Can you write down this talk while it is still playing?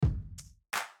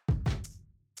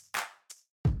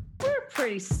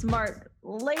pretty smart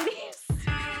ladies.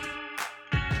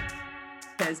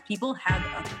 Because people have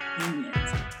opinions.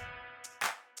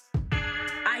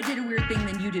 I did a weird thing,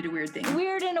 then you did a weird thing.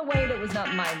 Weird in a way that was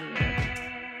not my weird.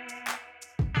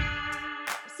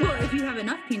 Well, if you have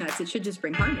enough peanuts, it should just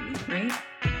bring harmony, right?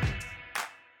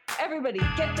 Everybody,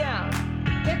 get down.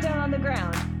 Get down on the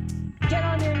ground. Get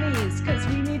on your knees, because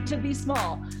we need to be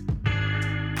small.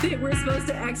 We're supposed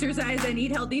to exercise and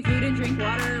eat healthy food and drink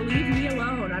water. Leave me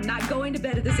alone. I'm not going to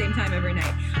bed at the same time every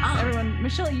night. Everyone,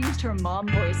 Michelle used her mom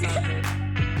voice on me.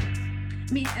 I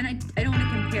mean, and I don't want to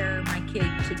compare my kid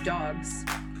to dogs.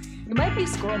 We might be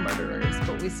squirrel murderers,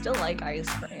 but we still like ice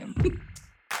cream.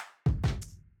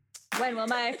 When will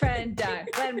my friend die?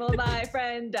 When will my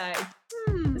friend die?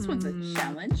 This one's a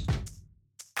challenge.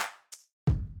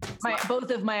 Both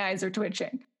of my eyes are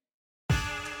twitching.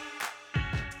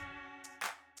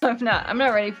 I'm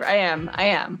not ready for, I am.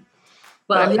 Well,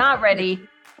 but I'm not ready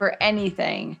for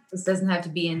anything. This doesn't have to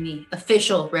be in the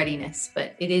official readiness,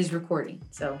 but it is recording.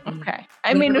 So okay.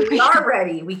 If we are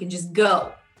ready, we can just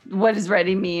go. What does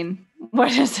ready mean?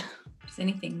 Does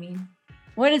anything mean?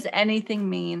 What does anything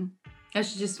mean? That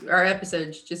should just, our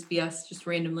episode should just be us just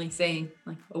randomly saying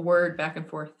like a word back and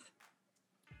forth.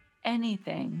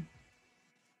 Anything.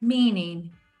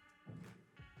 Meaning.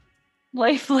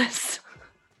 Lifeless.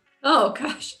 Oh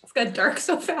gosh, it's got dark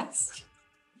so fast.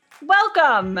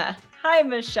 Welcome. Hi,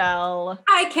 Michelle.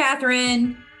 Hi,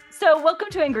 Catherine. So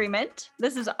welcome to Agreement.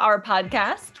 This is our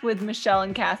podcast with Michelle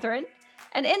and Catherine.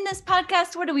 And in this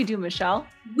podcast, what do we do, Michelle?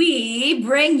 We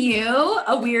bring you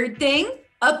a weird thing,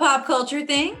 a pop culture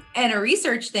thing, and a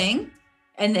research thing.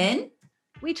 And then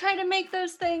we try to make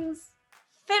those things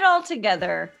fit all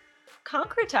together,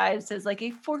 concretized as like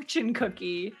a fortune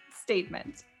cookie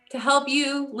statement. To help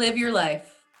you live your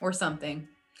life. Or something.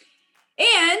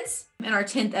 And in our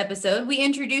 10th episode, we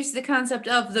introduced the concept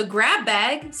of the grab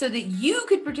bag so that you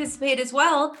could participate as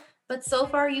well. But so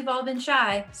far, you've all been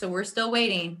shy. So we're still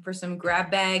waiting for some grab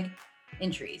bag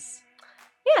entries.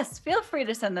 Yes, feel free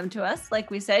to send them to us. Like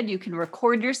we said, you can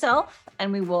record yourself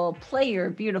and we will play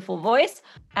your beautiful voice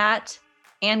at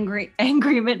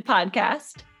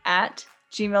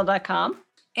agreementpodcast@gmail.com.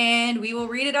 And we will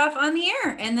read it off on the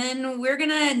air. And then we're going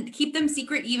to keep them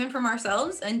secret even from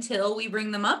ourselves until we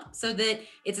bring them up so that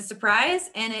it's a surprise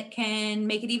and it can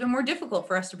make it even more difficult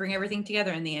for us to bring everything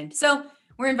together in the end. So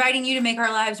we're inviting you to make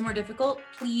our lives more difficult.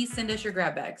 Please send us your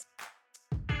grab bags.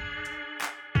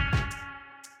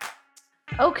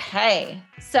 Okay,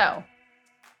 so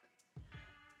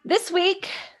this week,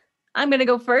 I'm going to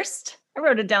go first. I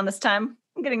wrote it down this time.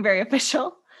 I'm getting very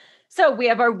official. So we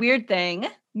have our weird thing.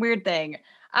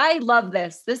 I love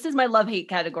this. This is my love-hate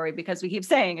category because we keep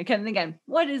saying again and again,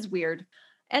 what is weird?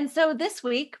 And so this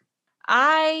week,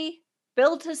 I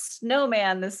built a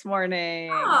snowman this morning.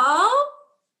 Oh,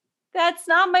 that's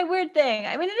not my weird thing.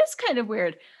 I mean, it is kind of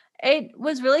weird. It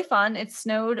was really fun. It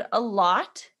snowed a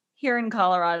lot here in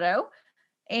Colorado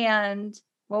and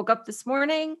woke up this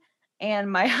morning and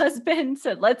my husband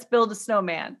said, let's build a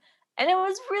snowman. And it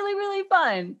was really, really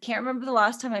fun. Can't remember the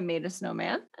last time I made a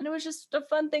snowman. And it was just a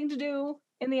fun thing to do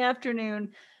in the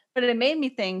afternoon. But it made me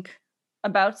think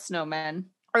about snowmen.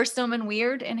 Are snowmen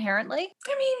weird inherently?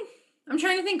 I mean, I'm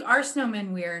trying to think, are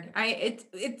snowmen weird?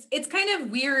 It's kind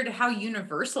of weird how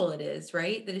universal it is,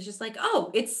 right? That it's just like, oh,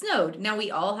 it snowed. Now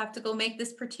we all have to go make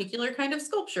this particular kind of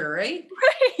sculpture, right?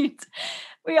 Right.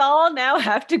 We all now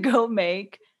have to go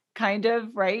make kind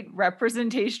of, right,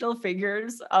 representational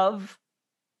figures of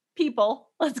people.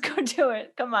 Let's go do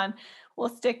it. Come on. We'll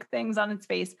stick things on its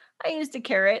face. I used a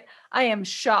carrot. I am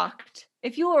shocked.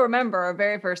 If you will remember our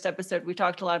very first episode, we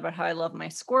talked a lot about how I love my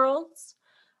squirrels.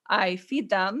 I feed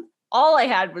them. All I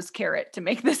had was carrot to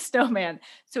make this snowman.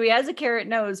 So he has a carrot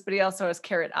nose, but he also has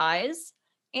carrot eyes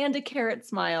and a carrot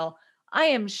smile. I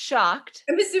am shocked.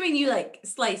 I'm assuming you like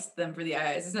sliced them for the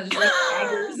eyes. It's not just like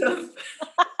daggers of.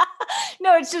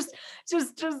 No, it's just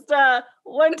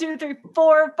 1, 2, 3,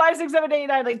 4, 5, 6, 7, 8,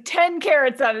 9, like 10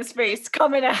 carrots on his face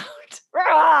coming out.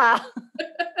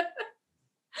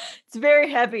 It's very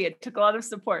heavy. It took a lot of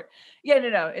support. Yeah,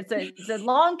 no. It's a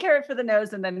long carrot for the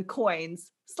nose and then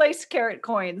coins, sliced carrot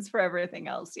coins for everything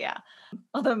else. Yeah.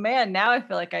 Although, man, now I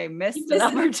feel like I missed an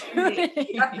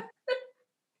opportunity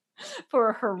for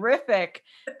a horrific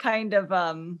kind of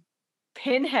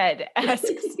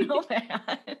pinhead-esque snowman.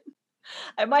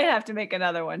 I might have to make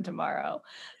another one tomorrow.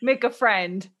 Make a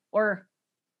friend or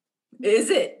is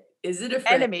it a friend?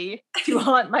 Enemy to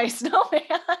haunt my snowman.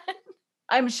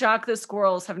 I'm shocked the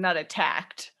squirrels have not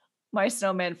attacked my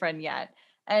snowman friend yet.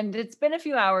 And it's been a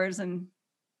few hours and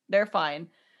they're fine.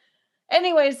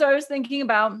 Anyway, so I was thinking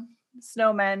about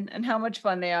snowmen and how much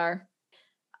fun they are.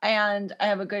 And I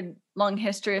have a good long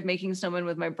history of making snowmen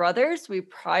with my brothers. We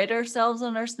pride ourselves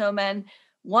on our snowmen.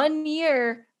 One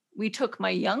year, we took my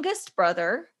youngest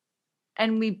brother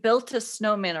and we built a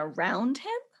snowman around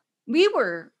him. We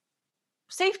were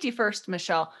safety first,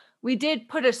 Michelle. We did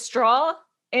put a straw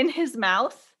in his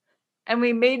mouth and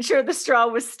we made sure the straw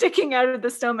was sticking out of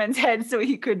the snowman's head so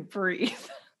he could breathe.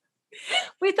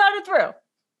 We thought it through.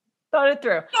 Not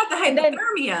the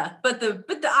hypothermia, but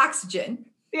the oxygen.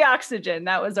 The oxygen,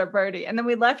 that was our party. And then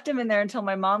we left him in there until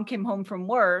my mom came home from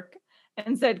work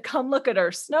and said, come look at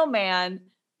our snowman.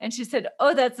 And she said,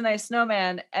 oh, that's a nice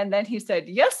snowman. And then he said,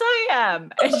 yes, I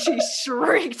am. And she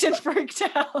shrieked and freaked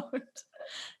out.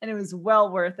 And it was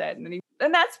well worth it.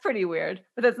 And that's pretty weird,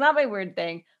 but that's not my weird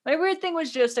thing. My weird thing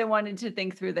was just I wanted to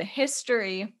think through the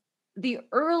history. The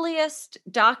earliest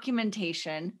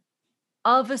documentation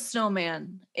of a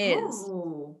snowman is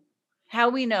how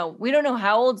we know. We don't know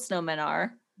how old snowmen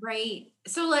are. Right.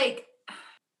 So like,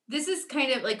 this is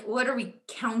kind of like, what are we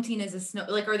counting as a snow?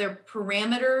 Like, are there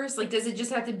parameters? Like, does it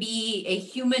just have to be a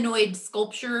humanoid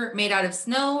sculpture made out of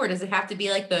snow? Or does it have to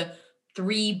be like the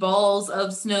 3 balls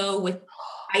of snow with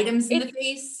items in the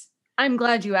face? I'm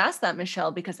glad you asked that,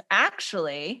 Michelle, because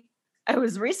actually I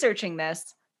was researching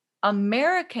this.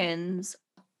 Americans,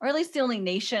 or at least the only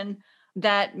nation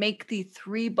that make the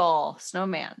 3-ball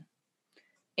snowman.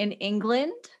 In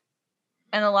England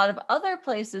and a lot of other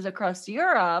places across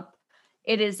Europe,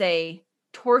 it is a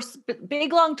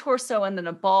big long torso and then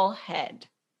a ball head.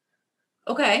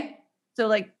 Okay. So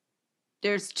like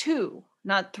there's 2,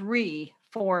 not 3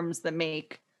 forms that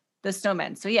make the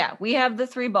snowmen. So yeah, we have the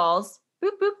 3 balls,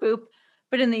 boop, boop, boop.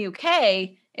 But in the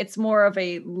UK, it's more of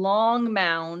a long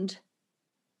mound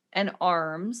and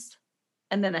arms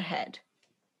and then a head.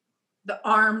 The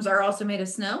arms are also made of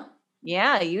snow?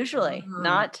 Yeah, usually,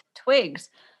 not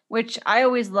twigs, which I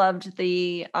always loved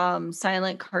the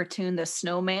silent cartoon, The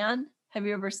Snowman. Have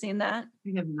you ever seen that?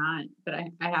 I have not, but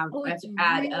I have. Oh, it's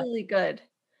really good.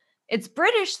 It's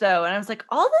British though. And I was like,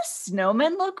 all the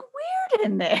snowmen look weird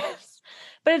in this.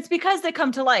 But it's because they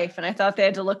come to life. And I thought they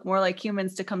had to look more like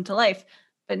humans to come to life.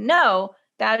 But no,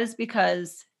 that is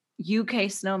because UK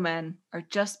snowmen are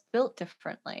just built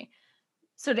differently.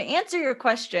 So to answer your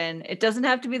question, it doesn't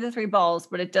have to be the 3 balls,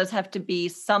 but it does have to be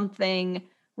something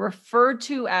referred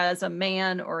to as a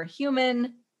man or a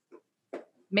human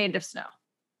made of snow.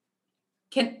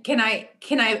 Can I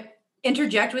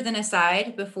interject with an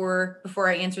aside before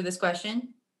I answer this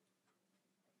question?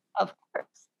 Of course.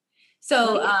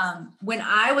 So when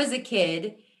I was a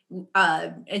kid,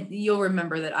 and you'll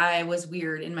remember that I was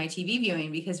weird in my TV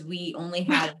viewing because we only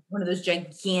had one of those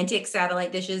gigantic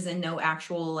satellite dishes and no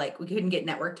actual, like, we couldn't get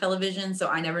network television. So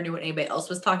I never knew what anybody else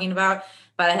was talking about,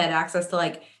 but I had access to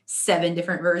like 7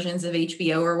 different versions of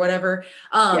HBO or whatever.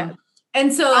 Yeah.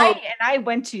 And so I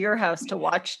went to your house to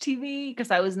watch TV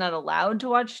because I was not allowed to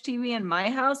watch TV in my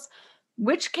house,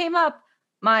 which came up.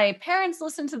 My parents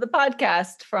listened to the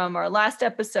podcast from our last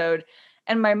episode,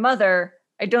 and my mother,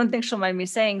 I don't think she'll mind me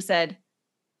saying, said,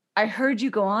 I heard you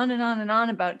go on and on and on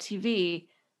about TV.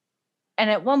 And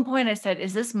at one point I said,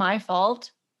 is this my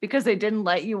fault? Because I didn't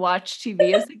let you watch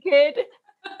TV as a kid?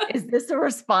 Is this a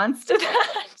response to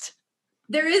that?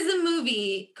 There is a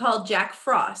movie called Jack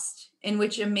Frost in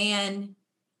which a man,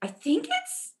 I think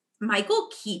it's Michael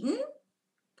Keaton,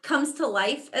 comes to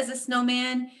life as a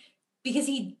snowman because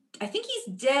I think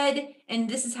he's dead. And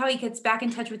this is how he gets back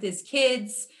in touch with his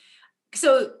kids.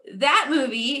 So that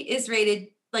movie is rated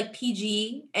like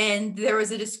PG, and there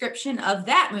was a description of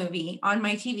that movie on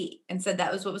my TV and said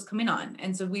that was what was coming on.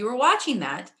 And so we were watching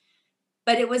that,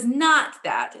 but it was not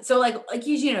that. So like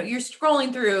you know, you're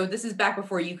scrolling through, this is back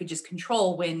before you could just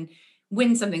control when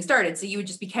something started. So you would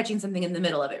just be catching something in the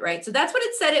middle of it, right? So that's what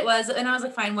it said it was. And I was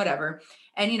like, fine, whatever.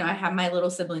 And, you know, I have my little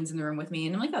siblings in the room with me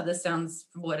and I'm like, oh, this sounds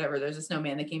whatever. There's a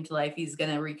snowman that came to life. He's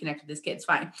going to reconnect with his kids.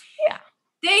 Fine. Yeah.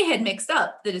 They had mixed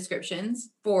up the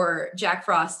descriptions for Jack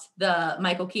Frost, the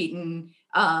Michael Keaton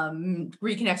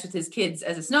reconnects with his kids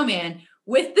as a snowman,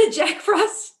 with the Jack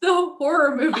Frost, the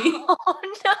horror movie. Oh,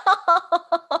 no.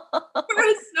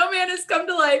 Where a snowman has come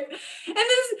to life. And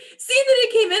this scene that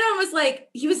it came in on was like,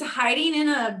 he was hiding in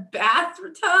a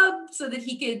bathtub so that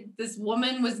this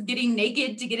woman was getting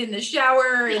naked to get in the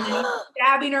shower and then he was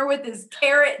stabbing her with his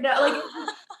carrot. Like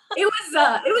it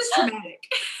was traumatic.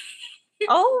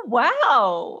 Oh,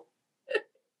 wow.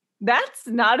 That's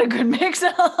not a good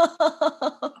mix-up.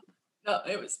 No,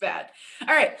 it was bad.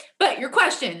 All right. But your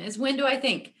question is, when do I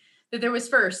think that there was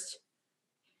first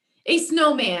a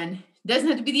snowman? Doesn't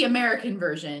have to be the American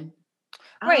version.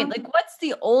 Right. Like, what's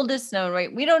the oldest known,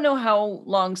 right? We don't know how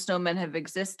long snowmen have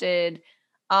existed.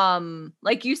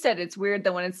 Like you said, it's weird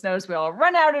that when it snows, we all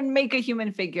run out and make a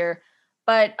human figure.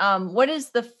 But what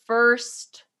is the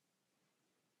first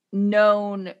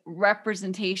known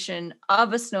representation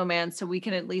of a snowman, so we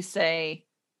can at least say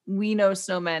we know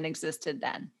snowmen existed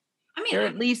then? I mean, They're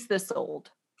at least this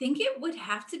old. think it would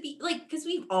have to be like, because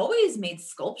we've always made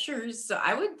sculptures, so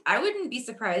I wouldn't be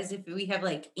surprised if we have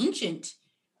like ancient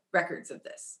records of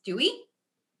this. Do we?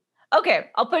 Okay,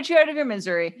 I'll put you out of your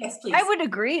misery. Yes, please. I would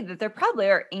agree that there probably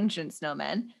are ancient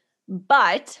snowmen,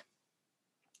 but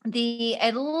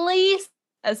at least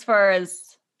as far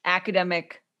as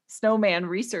academic snowman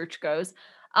research goes,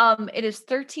 it is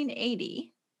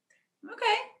 1380.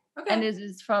 Okay. And it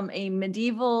is from a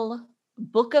medieval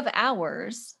book of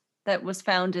hours that was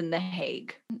found in The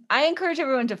Hague. I encourage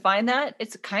everyone to find that.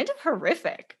 It's kind of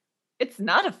horrific. It's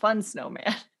not a fun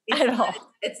snowman at all.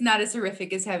 It's not as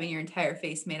horrific as having your entire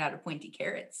face made out of pointy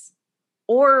carrots.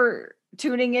 Or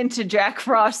tuning into Jack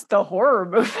Frost, the horror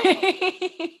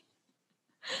movie.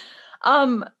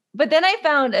 But then I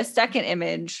found a second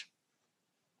image.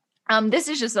 This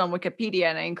is just on Wikipedia,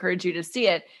 and I encourage you to see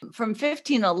it, from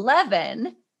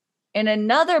 1511 in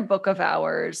another book of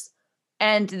hours.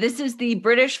 And this is the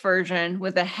British version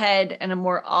with a head and a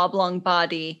more oblong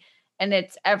body. And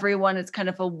it's kind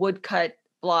of a woodcut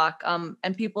block.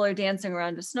 And people are dancing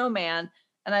around a snowman.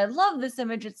 And I love this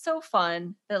image. It's so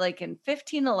fun that like in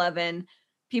 1511,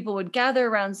 people would gather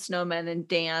around snowmen and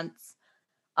dance.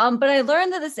 But I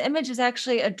learned that this image is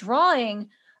actually a drawing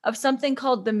of something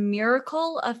called the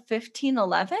Miracle of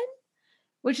 1511,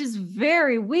 which is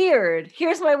very weird.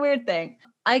 Here's my weird thing.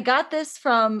 I got this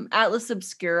from Atlas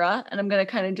Obscura, and I'm going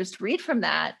to kind of just read from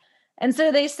that. And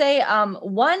so they say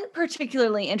one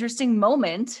particularly interesting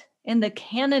moment in the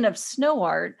canon of snow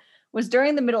art was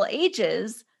during the Middle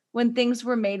Ages, when things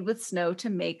were made with snow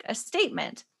to make a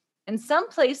statement. In some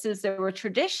places, there were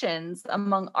traditions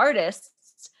among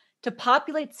artists to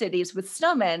populate cities with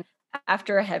snowmen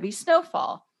after a heavy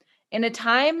snowfall. In a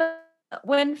time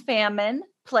when famine,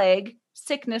 plague,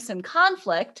 sickness, and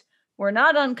conflict were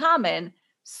not uncommon,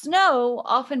 snow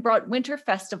often brought winter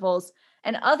festivals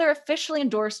and other officially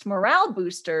endorsed morale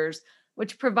boosters,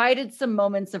 which provided some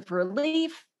moments of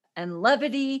relief and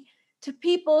levity to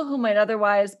people who might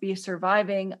otherwise be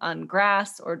surviving on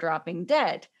grass or dropping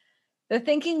dead. The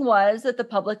thinking was that the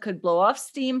public could blow off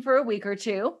steam for a week or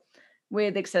two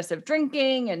with excessive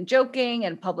drinking and joking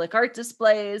and public art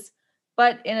displays,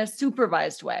 but in a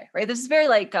supervised way, right? This is very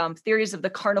like theories of the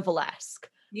carnivalesque,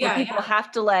 where people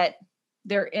have to let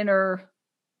their inner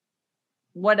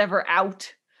whatever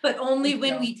out. But only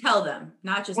when we tell them,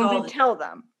 not just when we tell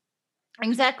them.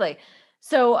 Exactly.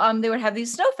 So they would have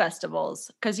these snow festivals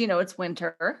because, it's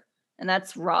winter and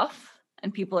that's rough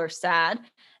and people are sad.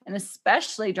 And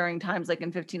especially during times like in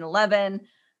 1511,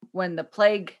 when the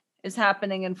plague is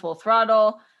happening in full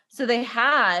throttle. So they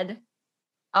had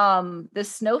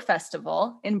this snow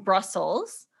festival in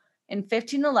Brussels in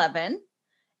 1511.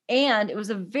 And it was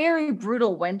a very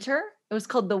brutal winter. It was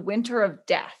called the Winter of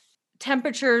Death.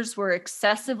 Temperatures were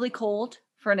excessively cold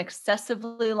for an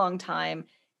excessively long time.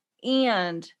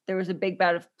 And there was a big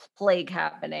bout of plague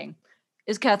happening.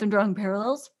 Is Catherine drawing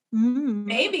parallels?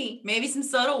 Maybe some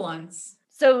subtle ones.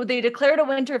 So they declared a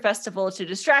winter festival to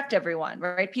distract everyone,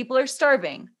 right? People are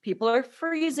starving. People are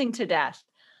freezing to death.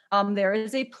 There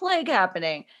is a plague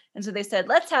happening. And so they said,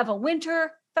 let's have a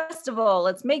winter festival.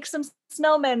 Let's make some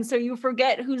snowmen so you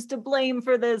forget who's to blame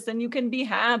for this and you can be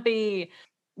happy.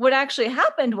 What actually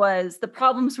happened was the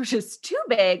problems were just too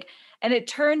big, and it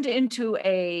turned into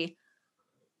a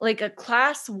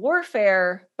class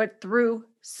warfare, but through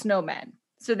snowmen.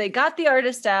 So they got the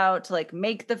artist out to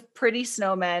make the pretty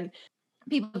snowmen.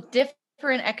 People of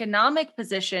different economic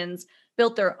positions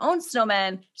built their own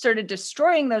snowmen, started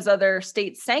destroying those other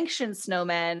state-sanctioned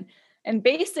snowmen. And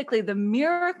basically the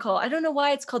miracle, I don't know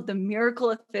why it's called the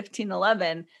Miracle of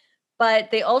 1511,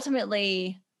 but they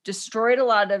ultimately destroyed a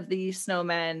lot of these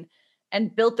snowmen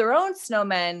and built their own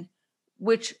snowmen,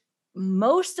 which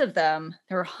most of them,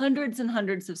 there were hundreds and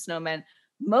hundreds of snowmen,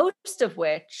 most of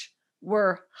which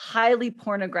were highly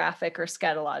pornographic or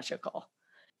scatological.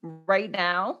 Right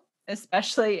now,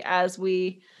 especially as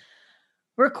we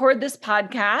record this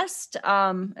podcast,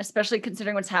 especially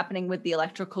considering what's happening with the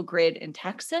electrical grid in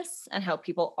Texas and how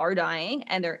people are dying,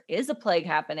 and there is a plague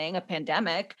happening, a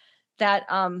pandemic, that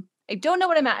I don't know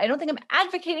what I don't think I'm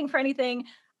advocating for anything.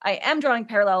 I am drawing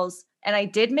parallels. And I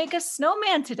did make a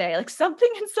snowman today, something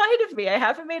inside of me. I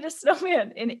haven't made a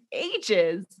snowman in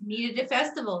ages. Needed a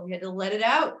festival. You had to let it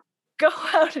out. Go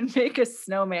out and make a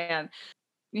snowman.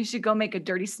 You should go make a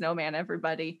dirty snowman,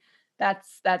 everybody.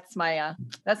 That's my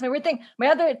weird thing. My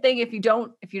other thing, if you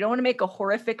don't want to make a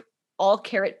horrific, all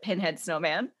carrot pinhead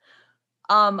snowman.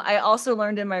 I also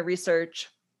learned in my research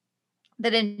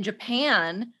that in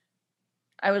Japan,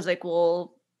 I was like,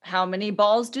 well, how many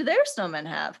balls do their snowmen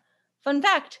have? Fun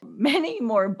fact, many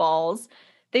more balls.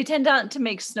 They tend not to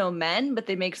make snowmen, but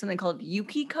they make something called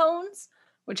yuki cones,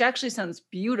 which actually sounds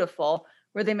beautiful,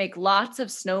 where they make lots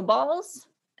of snowballs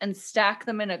and stack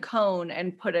them in a cone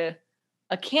and put a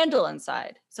candle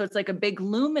inside. So it's like a big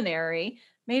luminary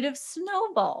made of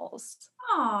snowballs.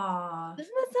 Aw.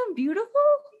 Doesn't that sound beautiful?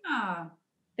 Yeah.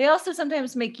 They also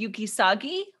sometimes make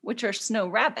yukisagi, which are snow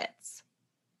rabbits.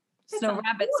 Snow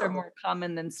rabbits are more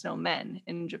common than snowmen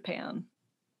in Japan.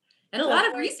 And a lot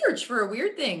of research for a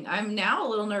weird thing. I'm now a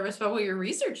little nervous about what your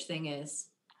research thing is.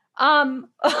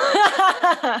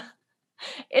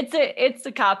 It's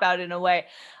a cop out in a way.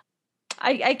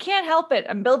 I can't help it.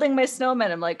 I'm building my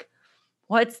snowmen. I'm like,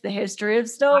 what's the history of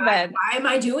snowmen? Why am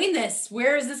I doing this?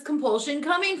 Where is this compulsion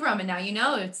coming from? And now you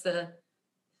know it's the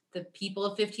people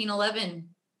of 1511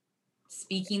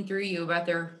 speaking through you about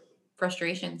their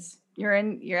frustrations.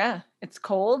 It's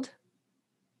cold.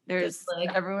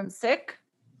 Everyone's sick.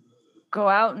 Go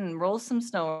out and roll some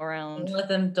snow around.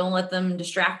 Don't let them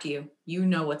distract you. You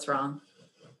know what's wrong.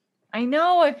 I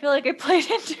know. I feel like I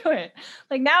played into it.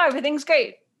 Like now everything's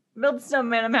great. Build the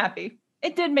snowman. I'm happy.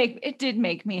 It did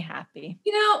make me happy.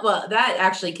 Well, that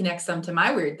actually connects some to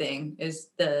my weird thing is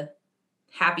the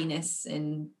happiness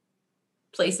in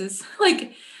places.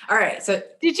 Like, all right. So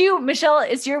did you, Michelle,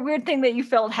 is your weird thing that you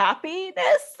felt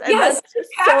happiness? And yes.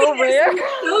 So rare.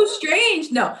 So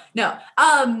strange. No.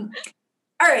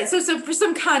 All right. So for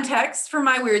some context for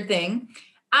my weird thing,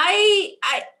 I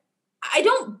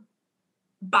don't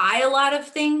buy a lot of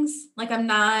things. Like I'm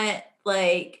not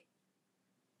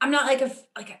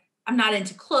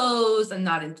into clothes. I'm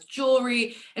not into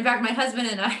jewelry. In fact, my husband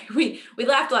and I, we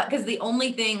laughed a lot because the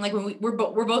only thing, like when we're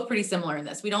both pretty similar in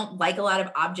this. We don't like a lot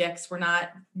of objects. We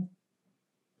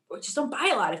just don't buy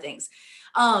a lot of things.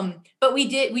 But we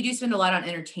do spend a lot on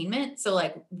entertainment. So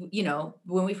like,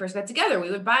 when we first got together, we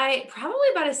would buy probably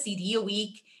about a CD a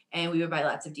week and we would buy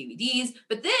lots of DVDs,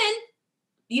 but then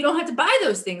you don't have to buy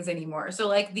those things anymore. So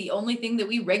like the only thing that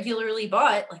we regularly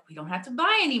bought, like we don't have to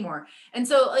buy anymore. And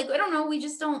so like, I don't know, we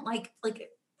just don't like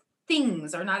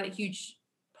things are not a huge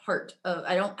part of,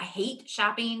 I hate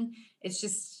shopping. It's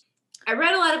just, I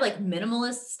read a lot of like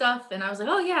minimalist stuff and I was like,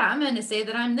 oh yeah, I'm going to say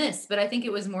that I'm this, but I think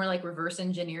it was more like reverse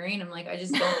engineering. I'm like, I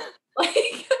just don't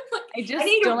I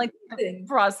don't like the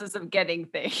process of getting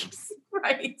things.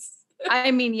 Right.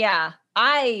 I mean, yeah,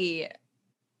 I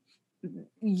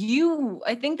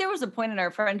think there was a point in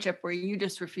our friendship where you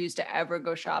just refused to ever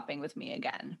go shopping with me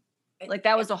again. Like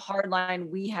that was a hard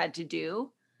line we had to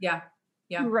do. Yeah.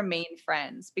 To remain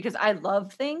friends because I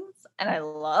love things and I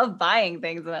love buying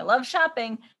things and I love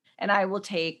shopping and I will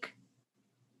take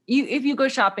you if you go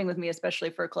shopping with me,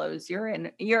 especially for clothes, you're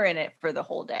in it for the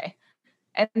whole day.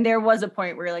 And there was a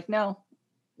point where you're like, no,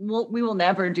 we will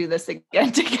never do this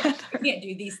again together. We can't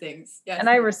do these things. Yes. And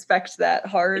I respect that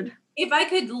hard. If I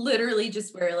could literally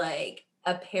just wear like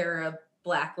a pair of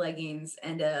black leggings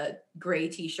and a gray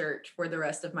t-shirt for the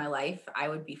rest of my life, I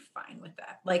would be fine with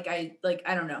that.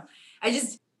 I don't know.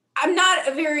 I'm not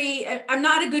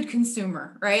a good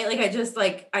consumer, right? Like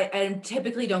I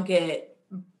typically don't get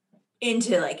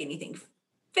into like anything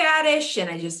faddish and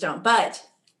I just don't, but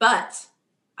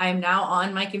I'm now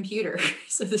on my computer.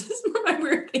 So this is where my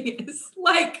weird thing is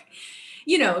like,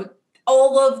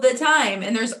 all of the time.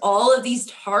 And there's all of these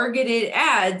targeted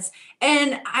ads.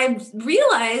 And I've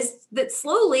realized that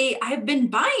slowly I've been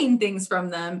buying things from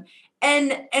them.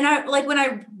 And I like when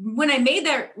I made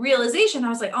that realization, I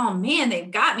was like, oh man,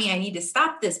 they've got me. I need to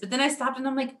stop this. But then I stopped and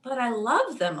I'm like, but I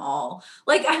love them all.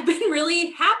 Like I've been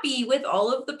really happy with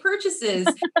all of the purchases.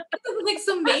 Like,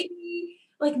 so maybe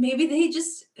they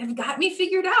just have got me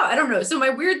figured out. I don't know. So my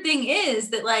weird thing is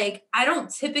that like, I don't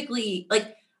typically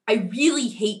I really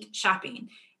hate shopping.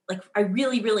 Like I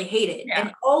really, really hate it. Yeah.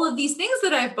 And all of these things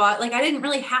that I've bought, like I didn't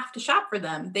really have to shop for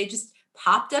them. They just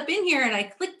popped up in here and I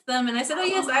clicked them and I said, oh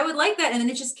yes, I would like that. And then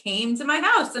it just came to my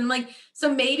house. And I'm like,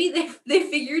 so maybe they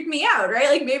figured me out, right?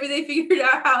 Like maybe they figured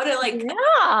out how to like,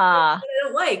 I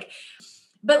don't like.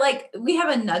 But like we have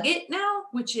a Nugget now,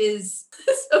 which is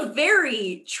a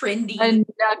very trendy. A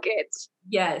Nugget.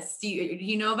 Yes. Do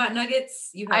you know about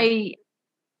Nuggets?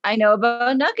 I know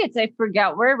about Nuggets. I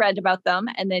forgot where I read about them.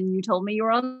 And then you told me you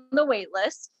were on the wait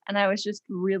list. And I was just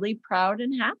really proud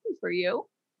and happy for you.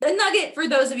 The Nugget, for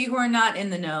those of you who are not in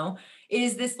the know,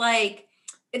 is this like,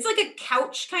 it's like a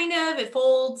couch kind of, it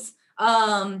folds.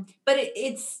 But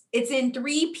it's in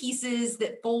 3 pieces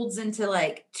that folds into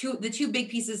like the two big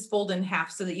pieces fold in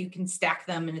half so that you can stack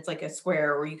them and it's like a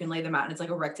square, or you can lay them out and it's like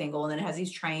a rectangle, and then it has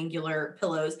these triangular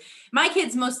pillows. My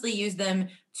kids mostly use them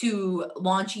to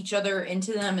launch each other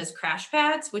into them as crash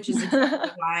pads, which is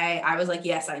exactly why I was like,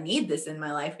 yes, I need this in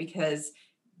my life, because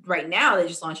right now they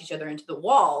just launch each other into the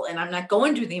wall and I'm not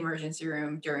going to the emergency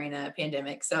room during a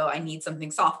pandemic. So I need something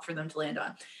soft for them to land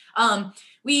on.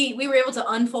 We were able to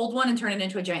unfold one and turn it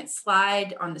into a giant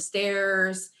slide on the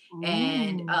stairs.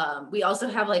 And we also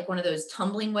have like one of those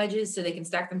tumbling wedges so they can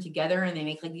stack them together and they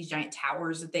make like these giant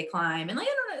towers that they climb. And like,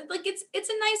 I don't know, like it's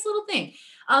a nice little thing.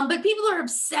 But people are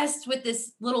obsessed with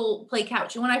this little play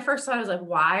couch. And when I first saw it, I was like,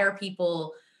 why are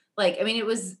people like, I mean, it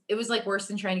was like worse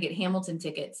than trying to get Hamilton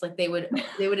tickets. Like they would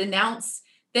announce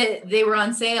that they were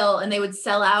on sale and they would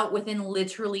sell out within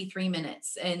literally 3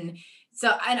 minutes. And so,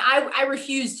 and I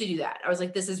refused to do that. I was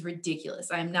like, this is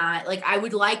ridiculous. I'm not like, I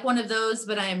would like one of those,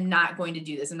 but I am not going to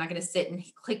do this. I'm not going to sit and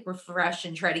click refresh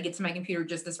and try to get to my computer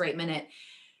just this right minute.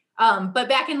 But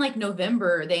back in like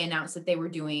November, they announced that they were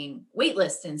doing wait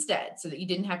lists instead, so that you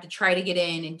didn't have to try to get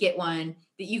in and get one,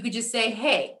 that you could just say,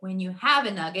 hey, when you have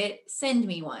a nugget, send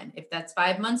me one. If that's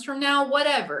 5 months from now,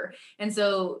 whatever. And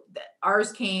so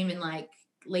ours came in like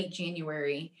late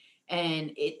January,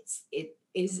 and it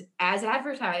is as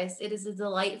advertised. It is a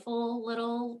delightful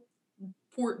little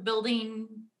fort building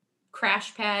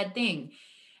crash pad thing.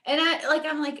 And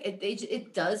I'm like,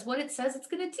 it does what it says it's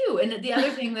going to do. And the other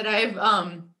thing that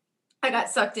I got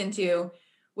sucked into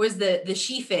was the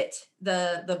SheFit,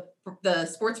 the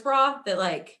sports bra that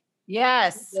like,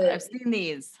 yes, I've seen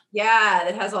these. Yeah,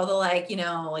 that has all the like, you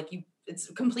know, like it's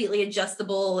completely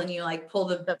adjustable and you like pull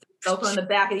the Velcro on the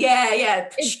back. Yeah.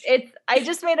 I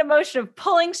just made a motion of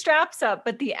pulling straps up,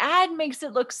 but the ad makes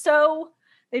it look so,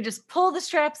 they just pull the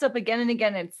straps up again and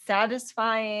again. It's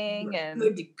satisfying and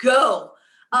good to go.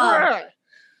 And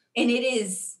it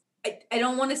is, I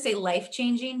don't want to say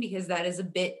life-changing because that is a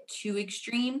bit too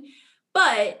extreme,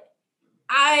 but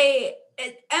I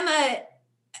am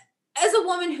as a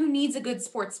woman who needs a good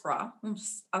sports bra,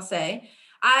 I'll say,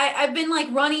 I've been like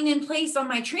running in place on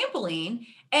my trampoline,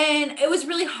 and it was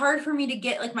really hard for me to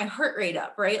get like my heart rate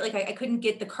up, right? Like I couldn't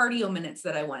get the cardio minutes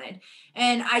that I wanted.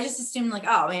 And I just assumed like,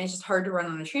 oh man, it's just hard to run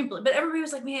on a trampoline. But everybody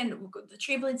was like, man, the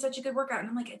trampoline's such a good workout. And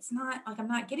I'm like, it's not, like I'm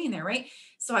not getting there, right?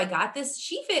 So I got this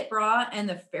SheFit bra, and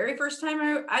the very first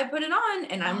time I put it on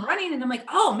and I'm running and I'm like,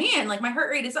 oh man, like my heart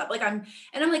rate is up. Like I'm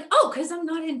like, oh, because I'm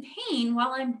not in pain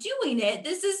while I'm doing it.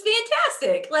 This is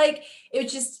fantastic. Like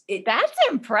that's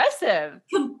impressive.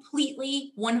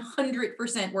 Completely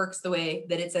 100% works the way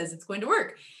that it says it's going to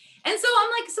work. And so I'm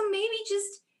like, so maybe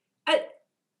just,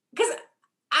 because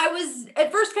I was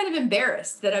at first kind of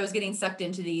embarrassed that I was getting sucked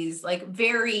into these, like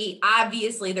very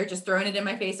obviously they're just throwing it in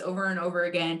my face over and over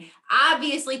again,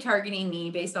 obviously targeting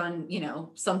me based on, you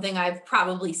know, something I've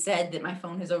probably said that my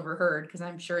phone has overheard, because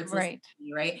I'm sure it's listening to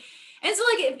me, right? And so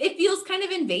like it feels kind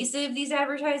of invasive, these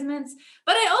advertisements,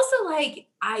 but I also like,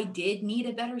 I did need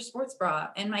a better sports bra,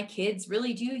 and my kids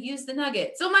really do use the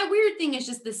Nugget. So my weird thing is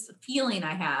just this feeling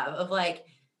I have of like,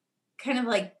 kind of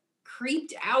like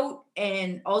creeped out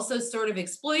and also sort of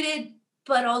exploited,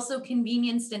 but also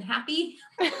convenienced and happy.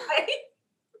 Right?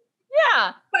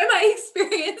 Yeah. By my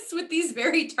experience with these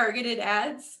very targeted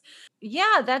ads.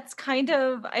 Yeah, that's kind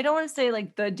of, I don't want to say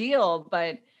like the deal,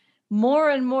 but more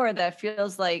and more that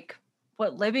feels like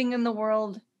what living in the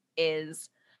world is.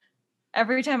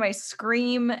 Every time I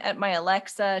scream at my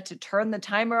Alexa to turn the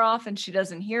timer off and she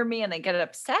doesn't hear me and I get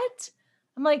upset,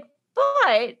 I'm like,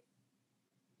 but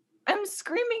I'm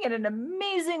screaming at an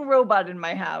amazing robot in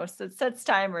my house that sets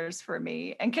timers for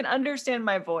me and can understand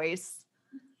my voice,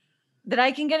 that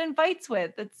I can get in fights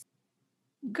with. It's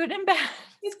good and bad.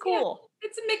 It's cool. Yeah,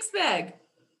 it's a mixed bag.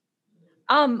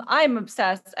 I'm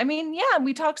obsessed. I mean, yeah,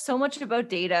 we talk so much about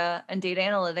data and data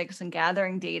analytics and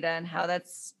gathering data and how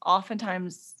that's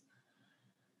oftentimes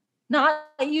not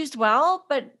used well,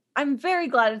 but I'm very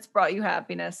glad it's brought you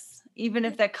happiness, even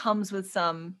if that comes with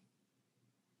some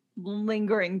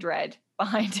lingering dread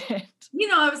behind it. You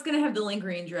know, I was going to have the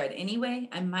lingering dread anyway.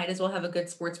 I might as well have a good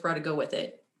sports bra to go with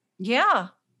it. Yeah.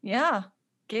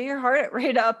 Get your heart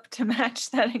rate up to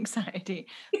match that anxiety,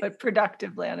 but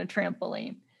productively on a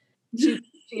trampoline.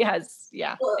 She has,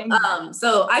 yeah. Well,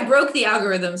 so I broke the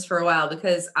algorithms for a while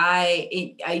because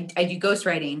I do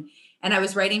ghostwriting, and I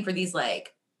was writing for these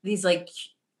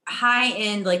high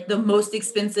end, like the most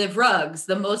expensive rugs,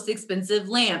 the most expensive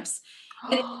lamps.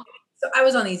 So I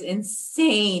was on these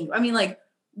insane, I mean, like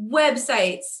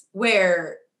websites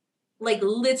where like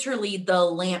literally the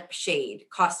lampshade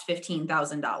cost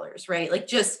 $15,000, right? Like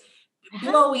just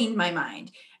blowing my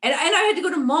mind. And I had to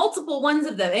go to multiple ones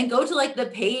of them and go to like the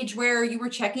page where you were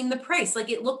checking the price.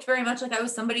 Like it looked very much like I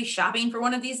was somebody shopping for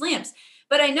one of these lamps.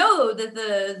 But I know that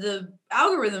the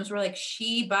algorithms were like,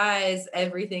 she buys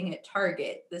everything at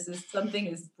Target. Something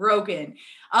is broken.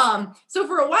 So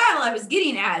for a while I was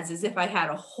getting ads as if I had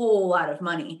a whole lot of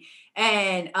money.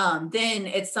 And then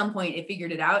at some point it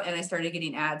figured it out and I started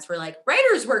getting ads for like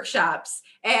writers workshops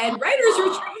and writers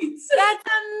retreats. That's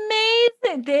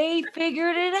amazing. They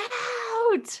figured it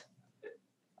out.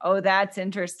 Oh, that's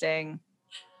interesting.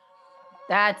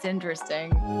 That's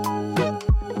interesting.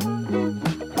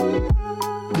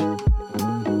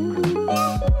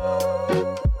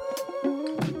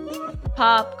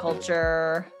 Pop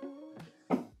culture.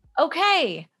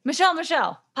 Okay,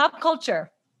 Michelle, pop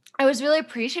culture. I was really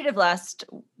appreciative last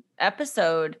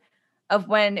episode of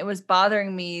when it was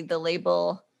bothering me, the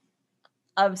label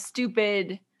of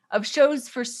shows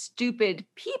for stupid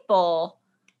people.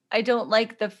 I don't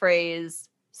like the phrase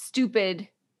stupid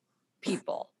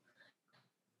people.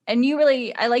 And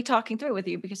I like talking through it with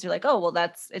you because you're like, oh, well,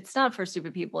 it's not for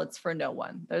stupid people. It's for no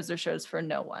one. Those are shows for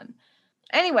no one.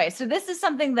 Anyway, so this is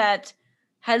something that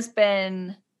has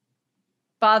been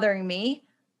bothering me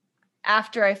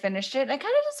after I finished it. I kind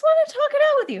of just want to talk it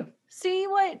out with you.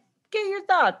 Get your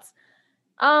thoughts.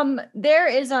 There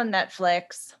is on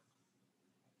Netflix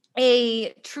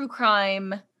a true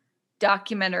crime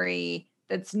documentary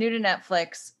that's new to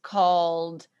Netflix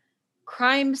called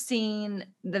Crime Scene: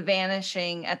 The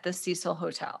Vanishing at the Cecil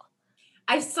Hotel.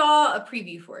 I saw a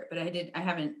preview for it, but I don't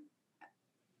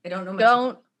know much.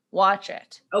 Don't watch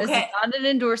it. Okay. This is not an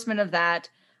endorsement of that.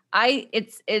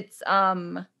 It's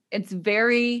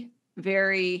very,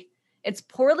 very, it's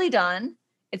poorly done.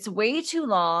 It's way too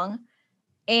long.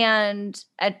 And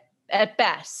at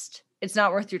best, it's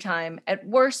not worth your time. At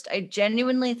worst, I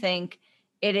genuinely think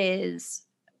it's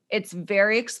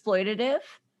very exploitative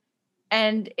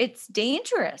and it's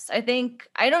dangerous. I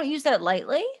don't use that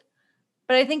lightly,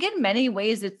 but I think in many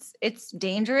ways it's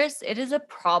dangerous. It is a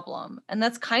problem. And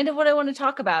that's kind of what I want to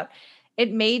talk about.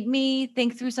 It made me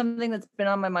think through something that's been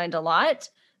on my mind a lot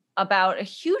about a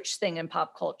huge thing in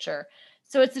pop culture.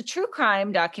 So it's a true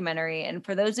crime documentary. And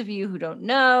for those of you who don't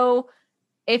know,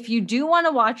 if you do want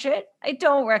to watch it, I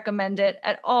don't recommend it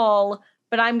at all,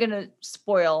 but I'm going to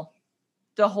spoil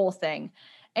the whole thing.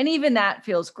 And even that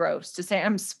feels gross to say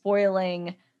I'm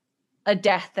spoiling a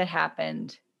death that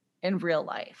happened in real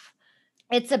life.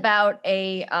 It's about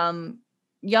a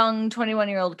young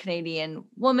 21-year-old Canadian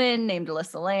woman named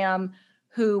Alyssa Lamb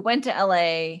who went to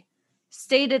LA,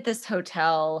 stayed at this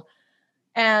hotel.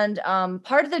 And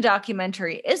part of the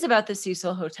documentary is about the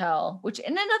Cecil Hotel, which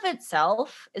in and of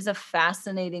itself is a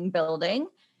fascinating building.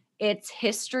 Its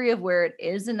history of where it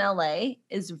is in LA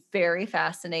is very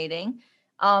fascinating.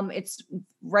 It's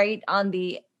right on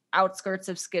the outskirts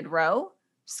of Skid Row.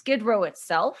 Skid Row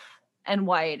itself and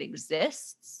why it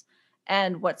exists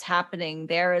and what's happening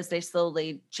there as they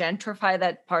slowly gentrify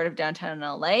that part of downtown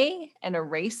LA and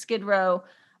erase Skid Row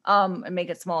and make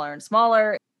it smaller and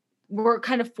smaller. We're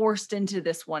kind of forced into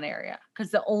this one area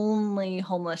because the only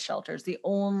homeless shelters, the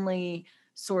only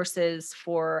sources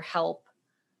for help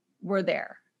were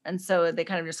there. And so they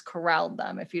kind of just corralled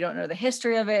them. If you don't know the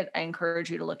history of it, I encourage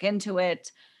you to look into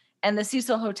it. And the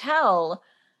Cecil Hotel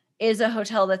is a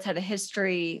hotel that's had a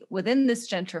history within this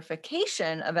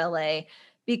gentrification of LA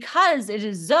because it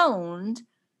is zoned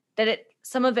that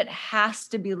some of it has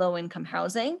to be low-income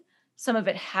housing. Some of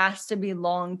it has to be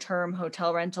long-term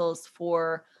hotel rentals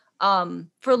for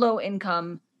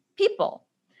low-income people.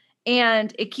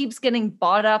 And it keeps getting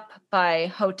bought up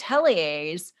by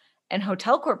hoteliers and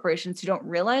hotel corporations who don't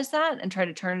realize that and try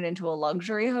to turn it into a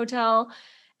luxury hotel.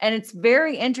 And it's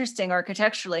very interesting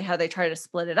architecturally how they try to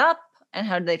split it up and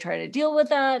how do they try to deal with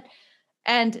that.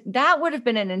 And that would have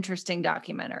been an interesting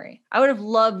documentary. I would have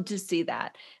loved to see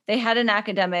that. They had an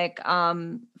academic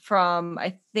from,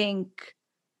 I think,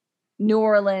 New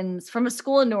Orleans, from a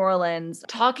school in New Orleans,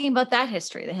 talking about that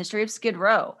history, the history of Skid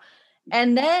Row.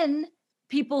 And then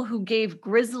people who gave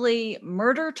grisly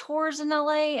murder tours in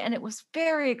LA, and it was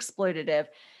very exploitative.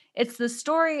 It's the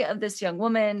story of this young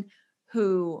woman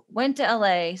who went to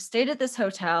LA, stayed at this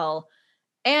hotel,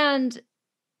 and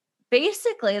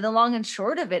basically the long and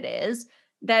short of it is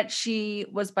that she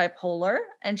was bipolar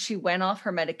and she went off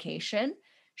her medication.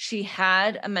 She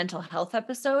had a mental health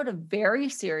episode, a very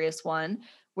serious one,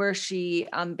 where she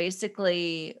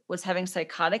basically was having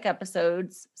psychotic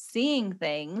episodes, seeing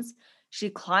things. She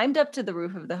climbed up to the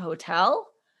roof of the hotel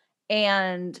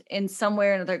and in some way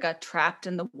or another got trapped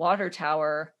in the water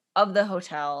tower of the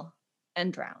hotel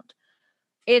and drowned.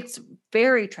 It's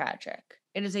very tragic.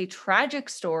 It is a tragic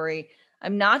story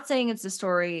I'm not saying it's a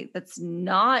story that's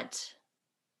not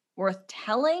worth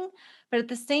telling, but at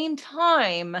the same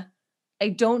time, I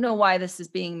don't know why this is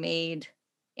being made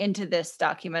into this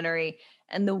documentary.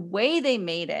 And the way they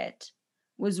made it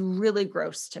was really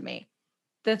gross to me.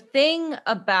 The thing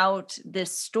about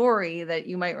this story that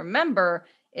you might remember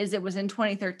is it was in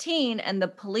 2013 and the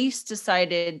police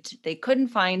decided they couldn't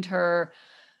find her.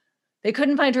 They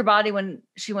couldn't find her body when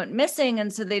she went missing.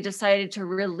 And so they decided to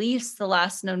release the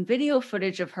last known video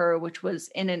footage of her, which was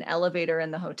in an elevator in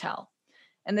the hotel.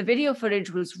 And the video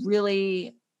footage was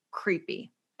really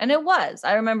creepy. And it was.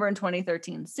 I remember in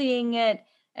 2013 seeing it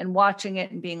and watching it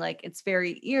and being like, it's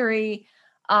very eerie.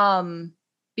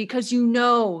 Because you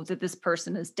know that this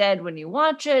person is dead when you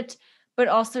watch it, but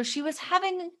also she was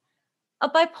having a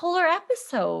bipolar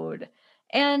episode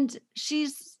and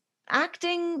she's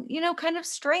acting, kind of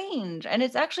strange. And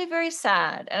it's actually very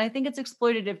sad. And I think it's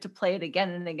exploitative to play it again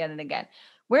and again and again.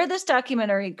 Where this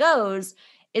documentary goes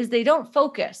is they don't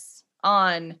focus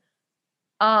on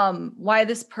why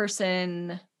this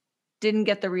person didn't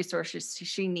get the resources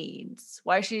she needs,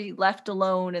 why she left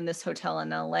alone in this hotel in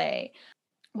LA.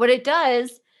 What it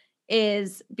does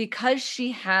is because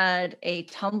she had a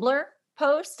Tumblr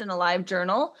post and a live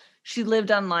journal, she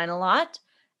lived online a lot.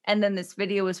 And then this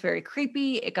video was very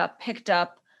creepy. It got picked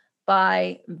up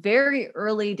by very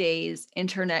early days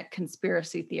internet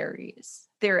conspiracy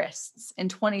theorists in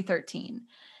 2013.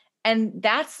 And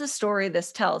that's the story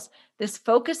this tells. This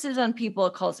focuses on people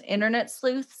it calls internet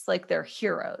sleuths, like they're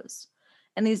heroes.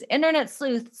 And these internet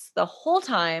sleuths the whole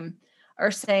time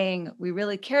are saying, we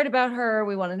really cared about her.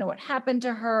 We want to know what happened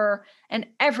to her. And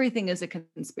everything is a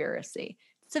conspiracy.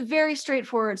 It's a very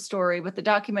straightforward story, but the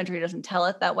documentary doesn't tell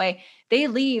it that way. They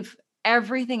leave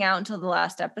everything out until the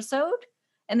last episode,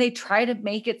 and they try to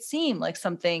make it seem like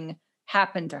something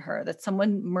happened to her, that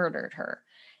someone murdered her.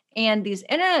 And these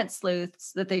internet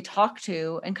sleuths that they talk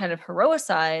to and kind of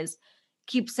heroicize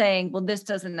keep saying, well, this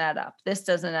doesn't add up. This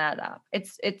doesn't add up.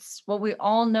 It's what we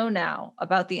all know now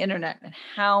about the internet and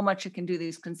how much it can do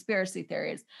these conspiracy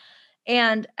theories.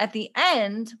 And at the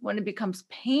end, when it becomes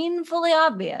painfully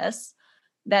obvious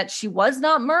that she was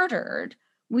not murdered,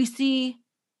 we see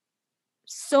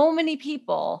so many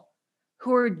people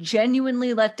who are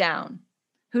genuinely let down,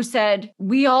 who said,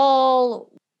 we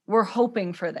all were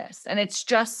hoping for this. And it's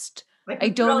just, like, I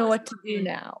don't know what to do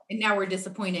now. And now we're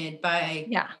disappointed by.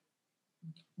 Yeah.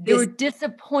 They were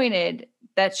disappointed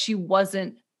that she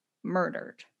wasn't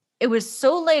murdered. It was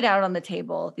so laid out on the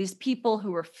table. These people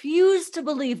who refused to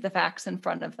believe the facts in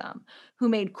front of them, who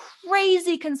made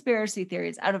crazy conspiracy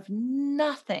theories out of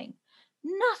nothing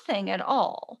at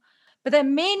all. But that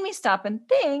made me stop and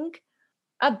think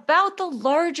about the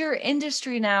larger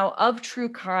industry now of true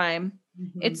crime.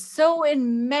 Mm-hmm. It's so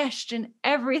enmeshed in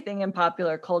everything in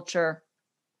popular culture.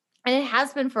 And it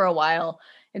has been for a while.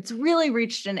 It's really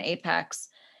reached an apex.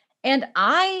 And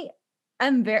I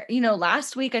am very,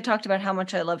 last week I talked about how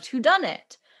much I loved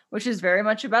Whodunit, which is very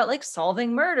much about like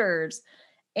solving murders.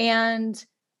 And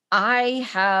I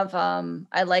have,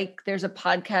 there's a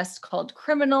podcast called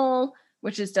Criminal,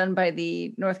 which is done by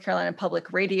the North Carolina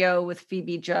Public Radio with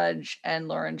Phoebe Judge and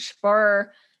Lauren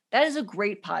Spur. That is a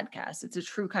great podcast. It's a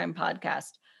true crime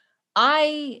podcast.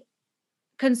 I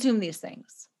consume these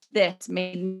things. This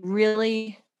made me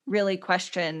really, really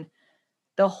question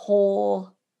the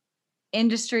whole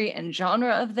industry and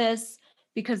genre of this,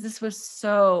 because this was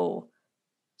so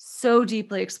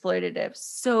deeply exploitative,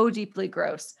 so deeply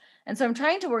gross. And so I'm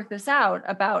trying to work this out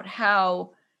about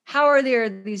how are there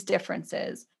these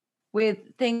differences with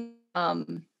things,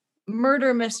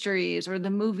 murder mysteries or the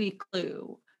movie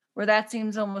Clue, where that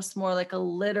seems almost more like a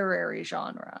literary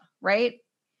genre, right?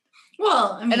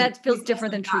 Well, I mean, and that feels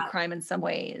different than true crime in some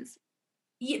ways.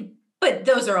 Yeah, but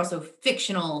those are also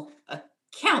fictional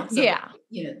accounts. Yeah.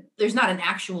 There's not an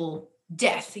actual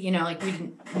death, like we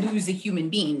didn't lose a human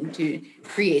being to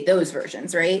create those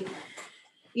versions, right?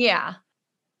 Yeah.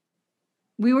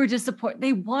 We were disappointed.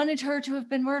 They wanted her to have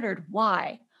been murdered.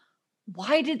 Why?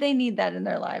 Why did they need that in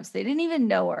their lives? They didn't even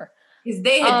know her. Because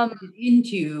they had turned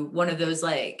into one of those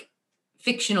like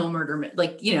fictional murder,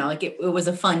 it was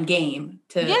a fun game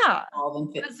to solve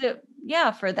and fit.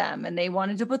 For them, and they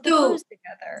wanted to put the clues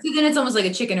together. So then it's almost like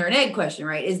a chicken or an egg question,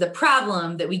 right? Is the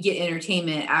problem that we get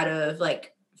entertainment out of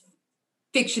like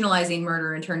fictionalizing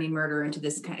murder and turning murder into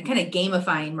this kind of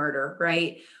gamifying murder,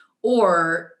 right?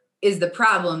 Or is the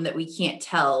problem that we can't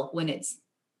tell when it's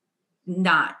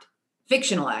not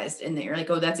fictionalized and they're like,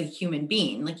 oh, that's a human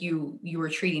being. Like you were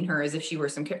treating her as if she were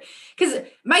some character. Because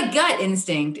my gut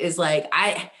instinct is like,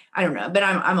 I don't know, but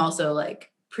I'm also like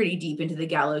pretty deep into the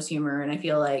gallows humor. And I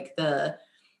feel like the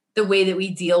the way that we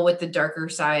deal with the darker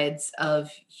sides of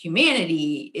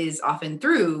humanity is often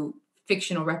through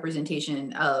fictional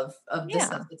representation of the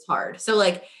stuff that's hard. So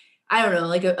like, I don't know,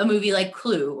 like a movie like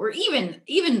Clue, or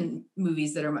even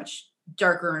movies that are much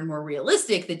darker and more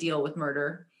realistic that deal with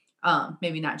murder.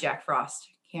 Maybe not Jack Frost.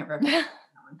 Can't represent that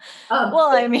one. Well,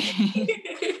 I mean,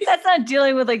 that's not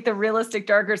dealing with like the realistic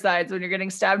darker sides when you're getting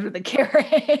stabbed with a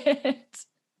carrot.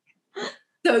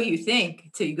 So you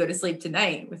think till you go to sleep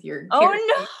tonight with your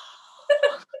Oh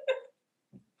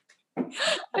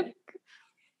no.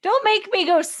 Don't make me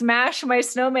go smash my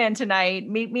snowman tonight.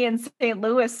 Meet me in St.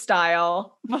 Louis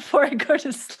style before I go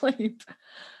to sleep.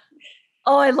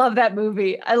 Oh, I love that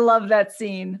movie. I love that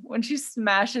scene when she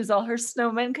smashes all her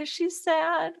snowmen because she's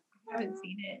sad. I haven't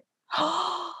seen it.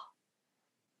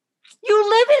 You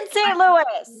live in St.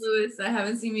 Louis. I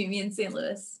haven't seen Meet Me in St.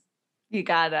 Louis. You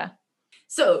gotta.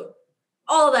 So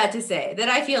all that to say that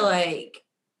I feel like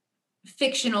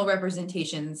fictional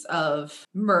representations of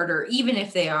murder, even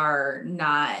if they are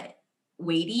not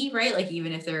weighty, right? Like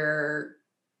even if they're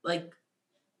like,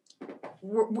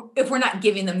 if we're not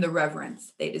giving them the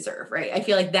reverence they deserve, right? I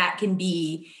feel like that can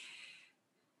be,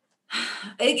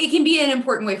 it can be an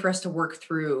important way for us to work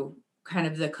through kind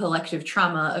of the collective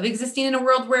trauma of existing in a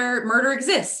world where murder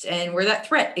exists and where that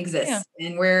threat exists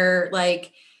and where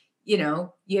like, you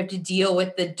know, you have to deal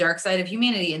with the dark side of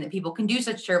humanity and that people can do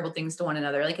such terrible things to one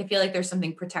another. Like, I feel like there's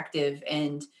something protective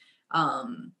and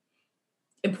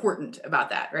important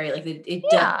about that, right? Like it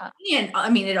does. And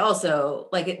I mean, it also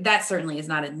like that certainly is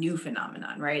not a new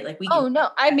phenomenon, right? Like no,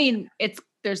 I mean,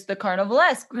 there's the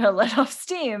carnivalesque let off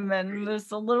steam and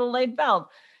there's a little light valve.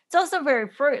 It's also very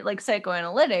like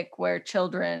psychoanalytic where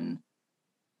children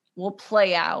will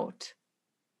play out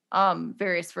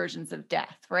various versions of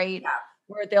death, right? Yeah.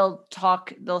 Where they'll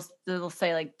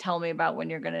say like, tell me about when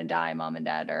you're going to die, mom and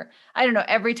dad. Or I don't know,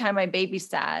 every time I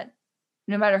babysat,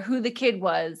 no matter who the kid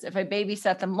was, if I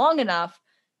babysat them long enough,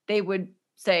 they would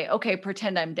say, okay,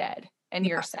 pretend I'm dead and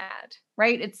you're sad,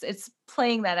 right? It's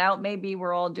playing that out. Maybe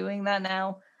we're all doing that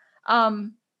now.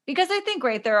 Because I think,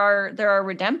 right, there are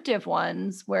redemptive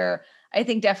ones where I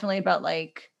think definitely about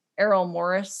like Errol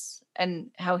Morris and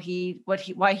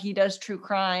why he does true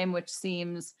crime, which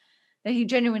seems that he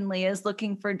genuinely is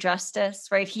looking for justice,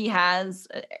 right? He has,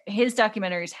 his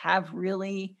documentaries have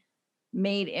really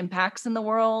made impacts in the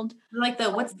world. Like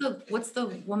what's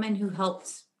the woman who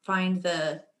helped find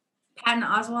the Patton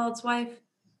Oswalt's wife?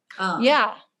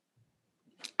 Yeah.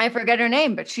 I forget her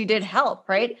name, but she did help,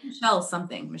 right? Michelle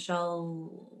something.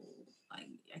 Michelle, I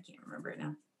can't remember it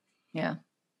now. Yeah.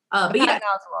 But yeah, Patton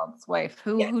Oswalt's wife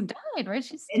who died,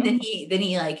 right? And then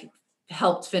he like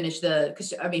helped finish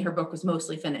because I mean her book was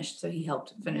mostly finished, so he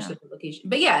helped finish the publication.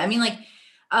 But yeah, I mean like,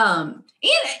 and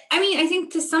I mean I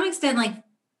think to some extent like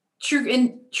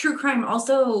true crime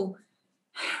also,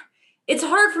 it's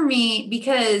hard for me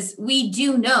because we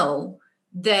do know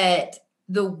that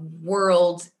the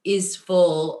world is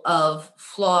full of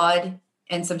flawed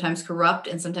and sometimes corrupt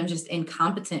and sometimes just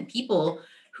incompetent people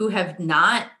who have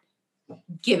not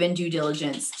given due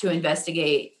diligence to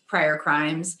investigate prior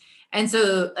crimes. And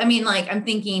so, I mean, like, I'm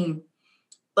thinking,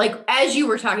 like, as you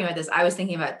were talking about this, I was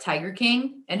thinking about Tiger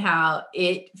King and how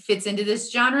it fits into this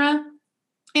genre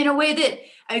in a way that,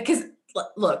 because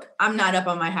look, I'm not up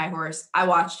on my high horse. I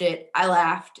watched it. I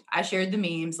laughed. I shared the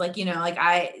memes. Like, you know, like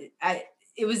I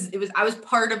was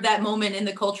part of that moment in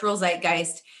the cultural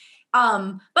zeitgeist.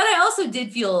 But I also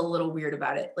did feel a little weird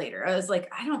about it later. I was like,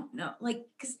 I don't know, like,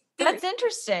 because that's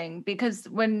interesting because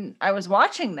when I was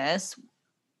watching this,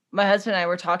 my husband and I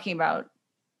were talking about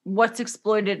what's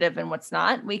exploitative and what's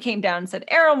not. We came down and said,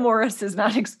 Errol Morris is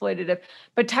not exploitative,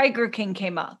 but Tiger King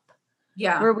came up.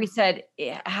 Yeah. Where we said,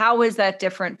 how is that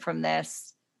different from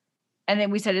this? And then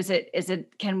we said,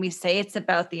 can we say it's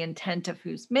about the intent of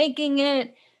who's making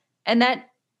it? And that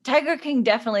Tiger King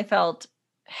definitely felt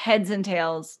heads and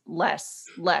tails less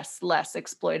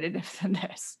exploitative than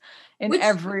this in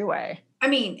every way. I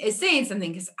mean, it's saying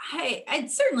something because I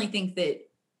certainly think that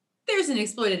there's an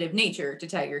exploitative nature to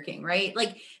Tiger King, right?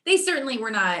 Like they certainly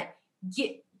were not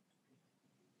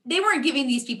they weren't giving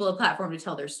these people a platform to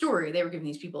tell their story. They were giving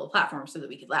these people a platform so that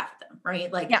we could laugh at them,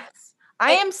 right? Like, yes,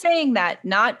 I am saying that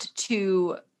not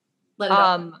to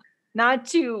come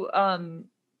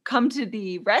to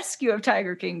the rescue of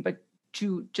Tiger King, but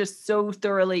to just so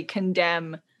thoroughly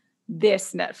condemn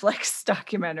this Netflix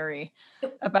documentary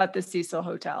about the Cecil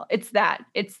Hotel. It's that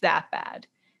bad.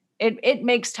 It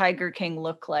makes Tiger King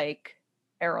look like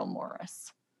Errol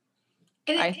Morris.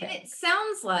 And it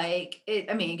sounds like it.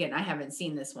 I mean, again, I haven't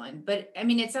seen this one, but I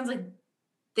mean, it sounds like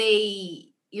they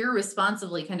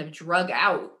irresponsibly kind of drug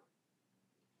out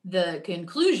the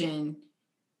conclusion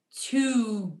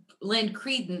to lend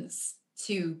credence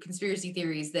to conspiracy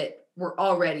theories that were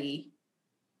already,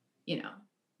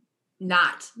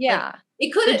 not. Yeah. Like,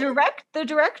 it could The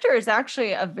director is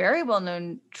actually a very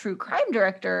well-known true crime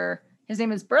director. His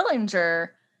name is Berlinger.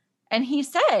 And he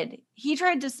said, he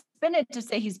tried to spin it to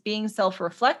say he's being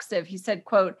self-reflexive. He said,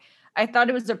 quote, "I thought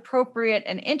it was appropriate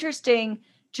and interesting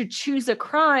to choose a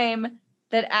crime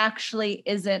that actually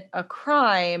isn't a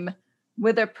crime,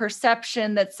 with a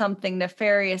perception that something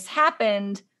nefarious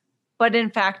happened, but in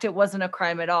fact, it wasn't a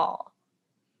crime at all."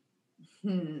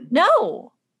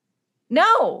 No,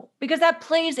 because that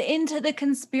plays into the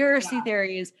conspiracy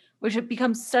theories, which have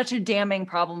become such a damning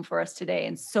problem for us today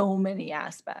in so many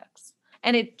aspects.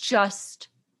 And it just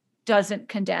doesn't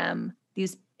condemn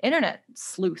these internet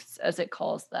sleuths, as it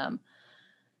calls them.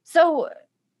 So,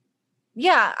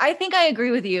 yeah, I think I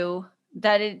agree with you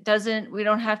that we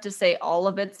don't have to say all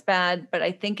of it's bad, but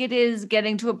I think it is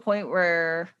getting to a point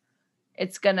where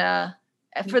it's gonna,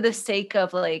 for the sake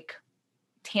of like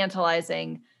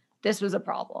tantalizing, this was a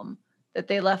problem, that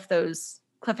they left those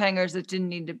cliffhangers that didn't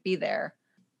need to be there.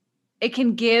 It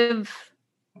can give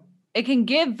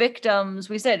victims,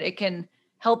 we said it can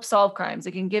help solve crimes.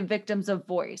 It can give victims a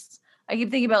voice. I keep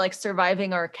thinking about like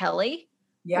Surviving R. Kelly.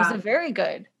 Yeah. It was a very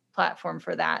good platform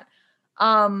for that.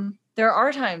 There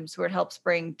are times where it helps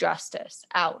bring justice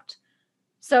out.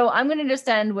 So I'm going to just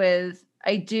end with,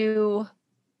 there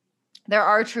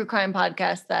are true crime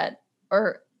podcasts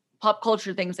or pop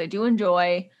culture things I do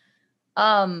enjoy.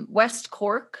 West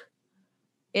Cork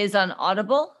is on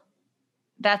Audible.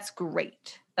 That's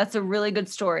great. That's a really good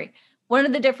story. One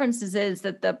of the differences is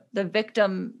that the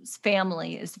victim's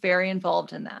family is very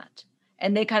involved in that,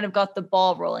 and they kind of got the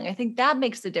ball rolling. I think that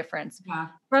makes the difference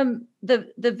from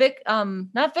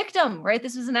not victim, right?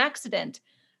 This was an accident,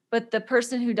 but the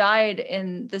person who died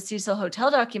in the Cecil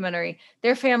Hotel documentary,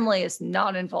 their family is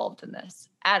not involved in this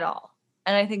at all.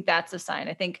 And I think that's a sign.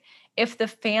 I think if the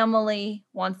family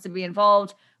wants to be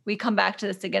involved, we come back to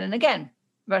this again and again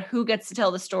about who gets to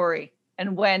tell the story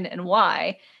and when and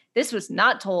why. This was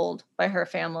not told by her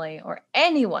family or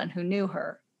anyone who knew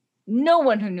her. No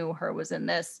one who knew her was in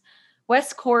this.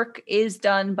 West Cork is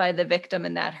done by the victim,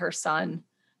 and that her son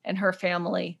and her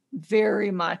family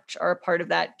very much are a part of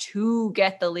that to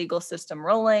get the legal system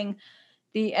rolling.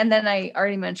 And then I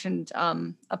already mentioned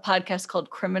a podcast called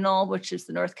Criminal, which is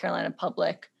the North Carolina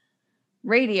Public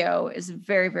Radio, is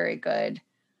very, very good.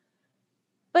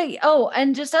 But,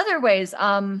 and just other ways.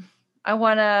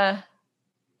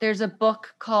 There's a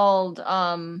book called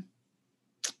After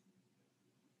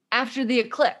the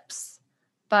Eclipse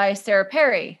by Sarah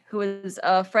Perry, who is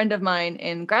a friend of mine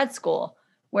in grad school,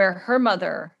 where her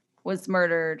mother was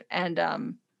murdered.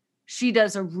 And she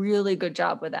does a really good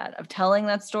job with that, of telling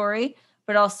that story,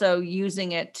 but also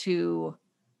using it to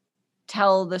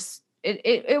tell this.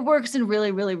 It works in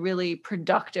really, really, really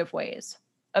productive ways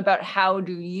about how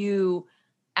do you,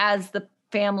 as the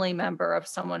family member of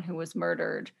someone who was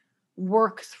murdered,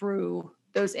 work through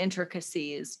those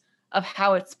intricacies of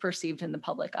how it's perceived in the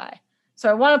public eye. So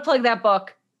I want to plug that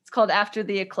book. It's called After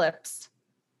the Eclipse.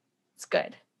 It's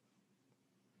good.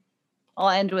 I'll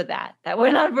end with that. That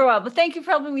went on for a while, but thank you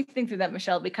for helping me think through that,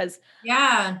 Michelle, because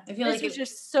I feel like it's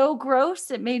just so gross.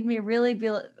 It made me really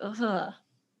be like, ugh.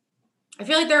 I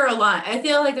feel like there are a lot. I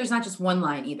feel like there's not just one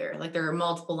line either. Like there are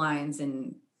multiple lines,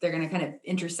 and they're going to kind of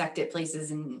intersect at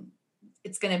places, and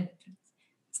it's going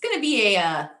to be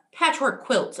a patchwork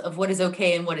quilt of what is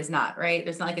okay and what is not, right?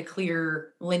 There's not like a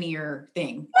clear linear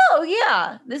thing. Oh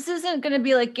yeah. This isn't going to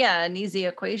be like, an easy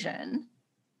equation.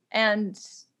 And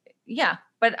yeah,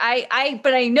 but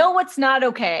I know what's not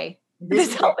okay.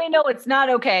 This helped me know it's not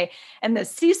okay. And the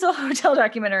Cecil Hotel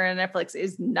documentary on Netflix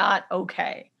is not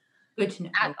okay. Good to know.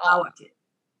 I'll watch it.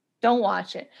 Don't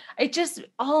watch it. It just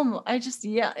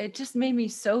made me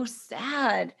so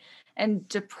sad and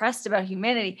depressed about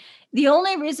humanity. The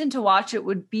only reason to watch it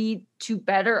would be to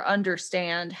better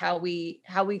understand how we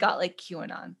got like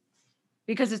QAnon,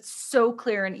 because it's so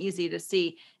clear and easy to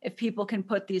see if people can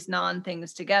put these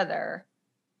non-things together.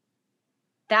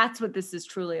 That's what this is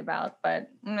truly about. But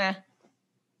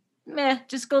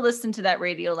just go listen to that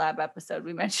Radiolab episode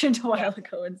we mentioned a while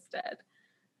ago instead.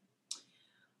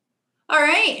 All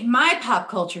right. My pop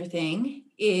culture thing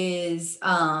is,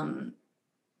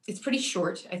 it's pretty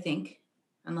short, I think,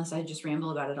 unless I just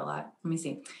ramble about it a lot. Let me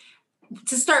see.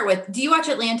 To start with, do you watch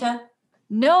Atlanta?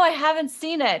 No, I haven't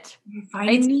seen it.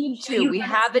 I need to. We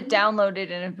have it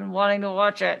downloaded and I've been wanting to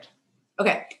watch it.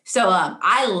 Okay. So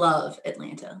I love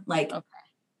Atlanta.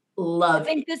 Love. I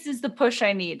think this is the push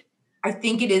I need. I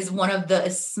think it is one of the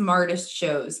smartest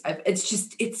shows.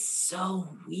 It's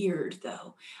so weird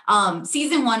though.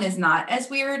 Season 1 is not as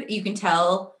weird. You can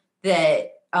tell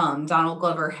that Donald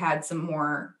Glover had some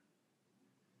more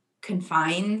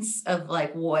confines of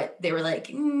like what they were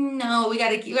like, no, you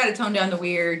gotta tone down the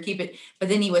weird, keep it. But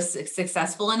then he was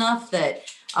successful enough that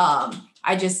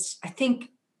I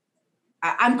think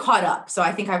I'm caught up. So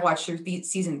I think I've watched through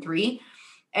season 3,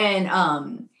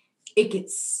 and it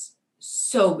gets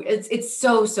it's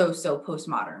so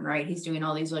postmodern, right? He's doing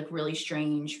all these like really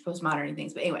strange postmodern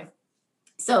things. But anyway,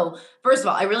 so first of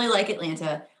all, I really like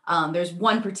Atlanta. There's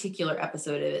one particular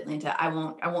episode of Atlanta. I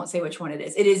won't say which one it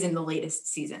is. It is in the latest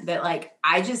season that like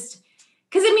because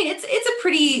I mean it's a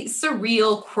pretty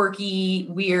surreal, quirky,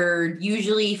 weird,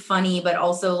 usually funny, but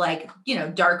also like, you know,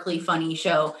 darkly funny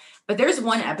show. But there's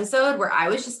one episode where I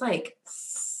was just like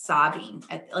sobbing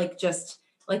at like just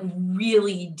like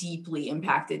really deeply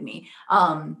impacted me.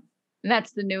 And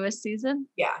that's the newest season?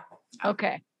 Yeah.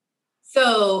 Okay.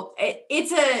 So I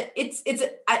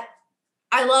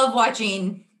love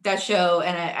watching that show,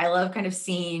 and I love kind of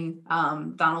seeing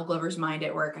Donald Glover's mind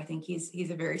at work. I think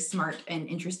he's a very smart and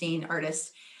interesting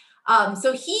artist.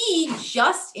 So he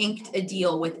just inked a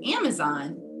deal with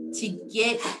Amazon to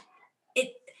get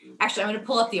it. Actually, I'm going to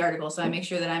pull up the article so I make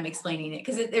sure that I'm explaining it,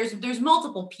 because there's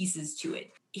multiple pieces to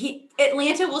it.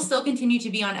 Atlanta will still continue to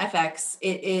be on FX.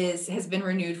 It has been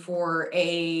renewed for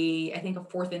I think a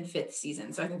 4th and 5th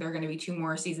season. So I think there are going to be 2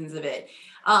 more seasons of it.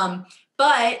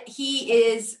 But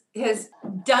he has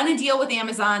done a deal with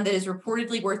Amazon that is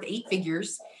reportedly worth 8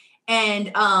 figures.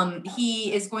 And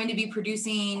he is going to be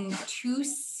producing 2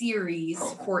 series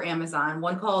for Amazon,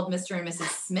 one called Mr. and Mrs.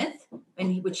 Smith,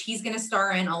 which he's going to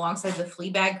star in alongside the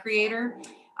Fleabag creator,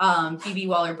 Phoebe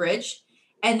Waller-Bridge.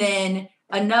 And then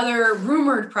another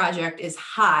rumored project is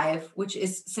Hive, which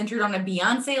is centered on a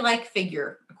Beyonce-like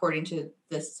figure, according to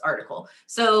this article.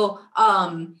 So,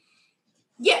 I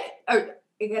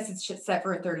guess it's set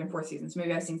for a 3rd and 4th season. So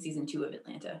maybe I've seen season 2 of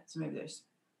Atlanta. So maybe there's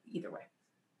either way.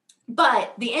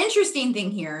 But the interesting thing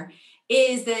here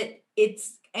is that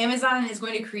Amazon is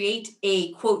going to create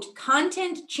a, quote,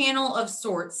 content channel of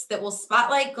sorts that will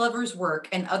spotlight Glover's work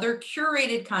and other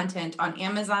curated content on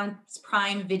Amazon's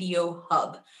Prime Video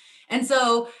hub. And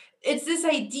so it's this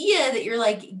idea that you're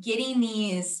like getting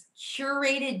these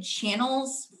curated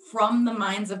channels from the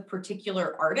minds of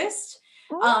particular artists.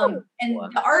 And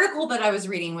the article that I was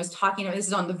reading was talking about, this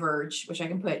is on The Verge, which I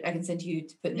can send to you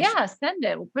to put in the show. Send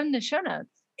it. We'll put in the show notes.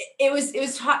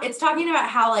 It's talking about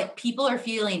how like people are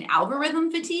feeling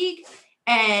algorithm fatigue,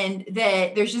 and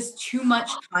that there's just too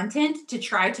much content to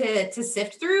try to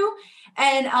sift through.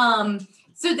 And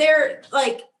so they're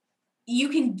like, you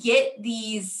can get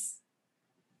these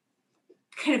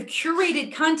kind of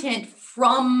curated content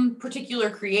from particular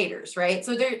creators, right?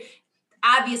 So they're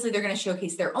going to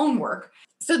showcase their own work.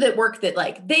 So that work that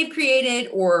like they've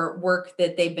created, or work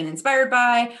that they've been inspired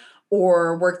by,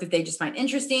 or work that they just find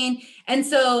interesting. And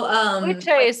so which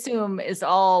I assume is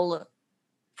all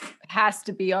has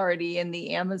to be already in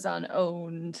the Amazon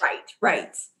owned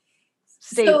right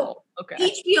stable. So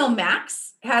okay. HBO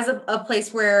Max has a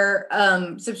place where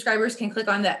subscribers can click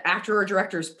on the actor or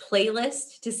director's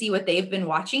playlist to see what they've been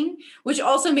watching, which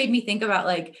also made me think about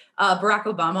like Barack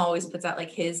Obama always puts out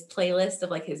like his playlist of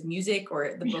like his music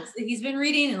or the books that he's been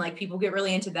reading, and like people get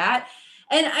really into that.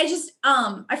 And I just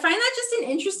I find that just an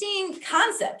interesting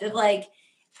concept of like,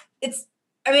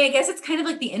 I guess it's kind of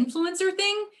like the influencer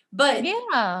thing, but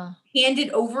handed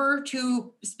over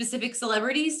to specific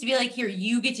celebrities to be like, here,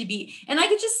 you get to be, and I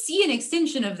could just see an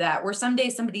extension of that where someday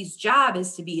somebody's job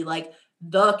is to be like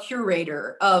the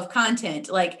curator of content,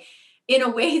 like in a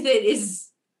way that is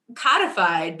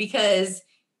codified, because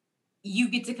you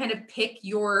get to kind of pick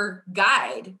your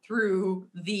guide through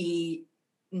the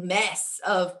mess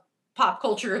of pop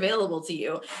culture available to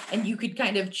you, and you could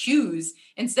kind of choose,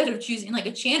 instead of choosing like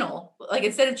a channel, like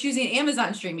instead of choosing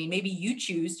Amazon streaming, maybe you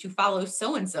choose to follow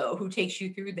so-and-so who takes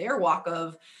you through their walk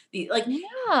of the like.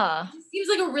 It seems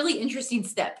like a really interesting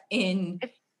step in.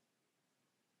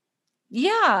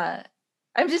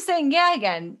 I'm just saying,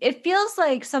 again, it feels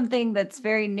like something that's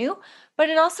very new, but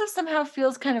it also somehow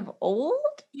feels kind of old.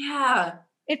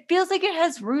 It feels like it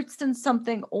has roots in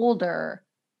something older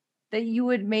that you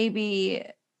would maybe,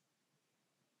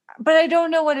 but I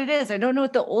don't know what it is. I don't know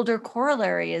what the older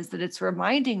corollary is that it's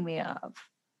reminding me of.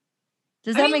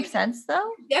 Does that make sense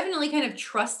though? Definitely kind of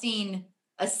trusting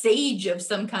a sage of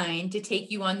some kind to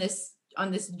take you on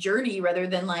this journey, rather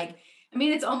than like,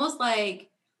 it's almost like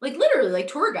literally like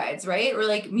tour guides, right? Or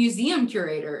like museum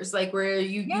curators, like where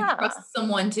you trust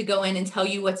someone to go in and tell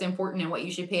you what's important and what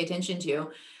you should pay attention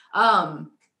to.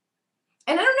 And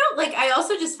And I don't know, like, I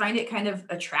also just find it kind of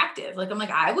attractive. Like, I'm like,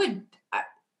 I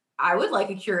would like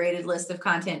a curated list of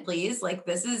content, please. Like,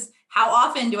 this is how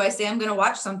often do I say I'm going to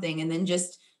watch something and then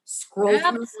just scroll through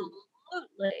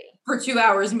Absolutely. for 2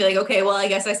 hours and be like, okay, well, I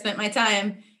guess I spent my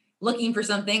time looking for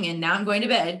something and now I'm going to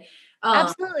bed.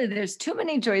 Absolutely. There's too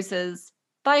many choices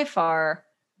by far.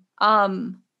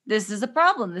 This is a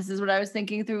problem. This is what I was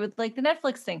thinking through with like the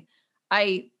Netflix thing.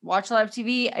 I watch a lot of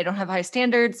TV. I don't have high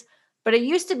standards, but it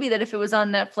used to be that if it was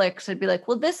on Netflix, I'd be like,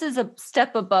 well, this is a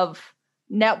step above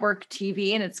network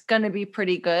TV and it's going to be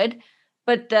pretty good.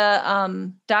 But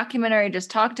the documentary I just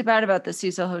talked about the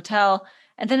Cecil Hotel,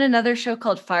 and then another show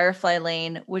called Firefly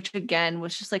Lane, which again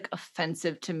was just like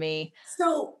offensive to me.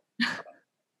 So,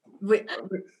 wait,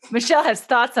 Michelle has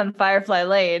thoughts on Firefly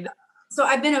Lane. so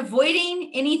I've been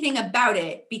avoiding anything about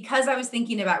it because I was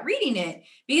thinking about reading it,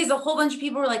 because a whole bunch of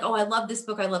people were like, oh, I love this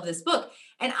book. I love this book.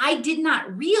 And I did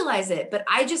not realize it, but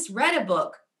I just read a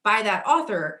book by that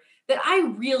author that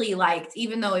I really liked,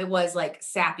 even though it was like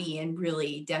sappy and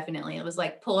really definitely, it was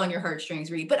like pull on your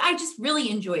heartstrings read, but I just really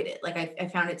enjoyed it. Like I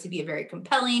found it to be a very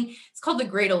compelling, it's called The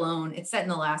Great Alone. It's set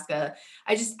in Alaska.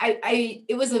 I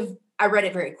read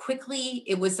it very quickly.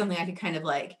 It was something I could kind of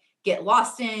like get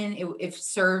lost in. It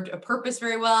served a purpose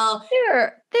very well.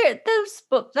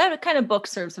 That kind of book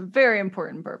serves a very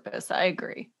important purpose. I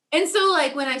agree. And so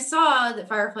like when I saw that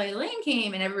Firefly Lane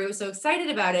came and everybody was so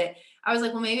excited about it, I was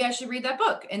like, well, maybe I should read that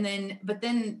book. But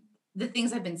then the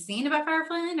things I've been seeing about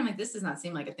Firefly Lane, I'm like, this does not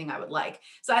seem like a thing I would like.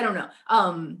 So I don't know.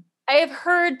 I have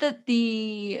heard that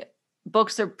the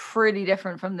books are pretty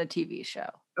different from the TV show.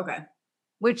 Okay.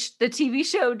 Which the TV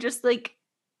show just like,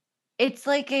 it's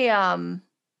like a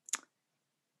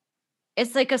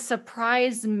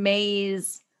surprise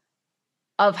maze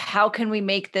of how can we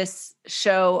make this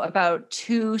show about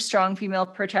two strong female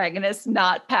protagonists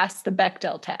not pass the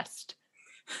Bechdel test.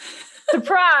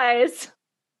 Surprise!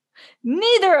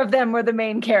 Neither of them were the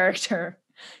main character.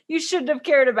 You shouldn't have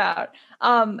cared about.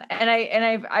 And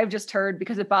I've just heard,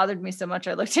 because it bothered me so much,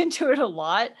 I looked into it a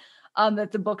lot,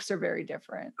 that the books are very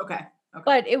different. Okay.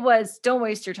 But it was, don't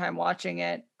waste your time watching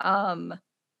it. Don't.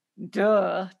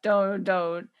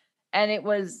 And it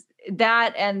was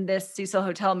that, and this Cecil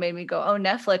Hotel made me go, oh,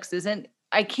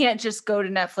 I can't just go to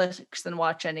Netflix and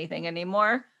watch anything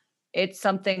anymore. It's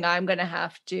something I'm going to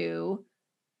have to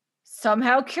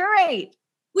somehow curate.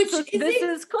 This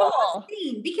is cool.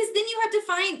 Because then you have to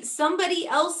find somebody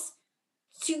else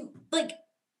to like.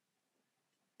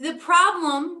 The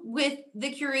problem with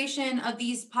the curation of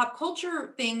these pop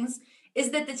culture things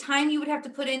is that the time you would have to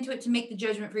put into it to make the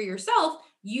judgment for yourself,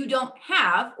 you don't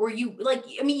have, or you like,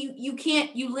 I mean,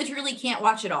 you literally can't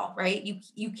watch it all, right?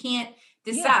 You can't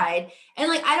decide. Yeah. And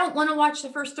like, I don't want to watch the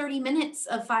first 30 minutes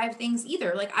of 5 things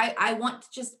either. Like I want to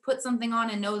just put something on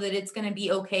and know that it's going to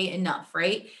be okay enough.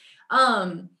 Right.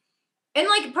 And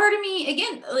like part of me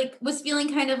again, like was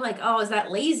feeling kind of like, oh, is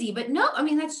that lazy? But no, I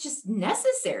mean, that's just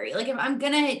necessary. Like if I'm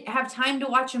going to have time to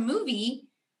watch a movie,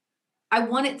 I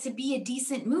want it to be a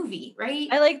decent movie. Right.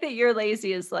 I like that you're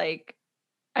lazy is like,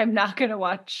 I'm not going to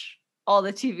watch all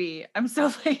the TV. I'm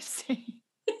so lazy.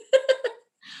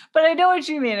 But I know what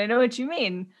you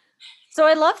mean. So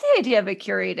I love the idea of it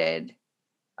curated,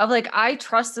 of like, I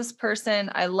trust this person.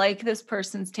 I like this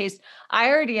person's taste. I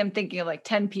already am thinking of like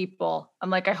 10 people. I'm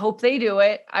like, I hope they do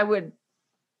it. I would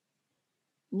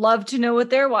love to know what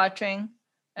they're watching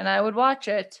and I would watch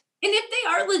it. And if they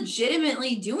are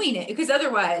legitimately doing it, because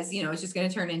otherwise, it's just going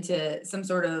to turn into some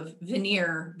sort of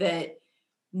veneer that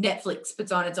Netflix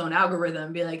puts on its own algorithm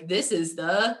and be like, this is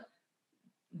the,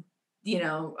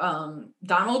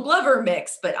 Donald Glover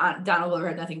mix, but Donald Glover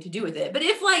had nothing to do with it. But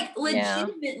if like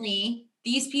legitimately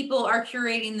these people are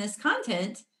curating this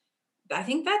content, I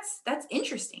think that's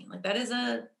interesting. Like that is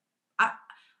I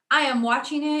am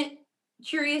watching it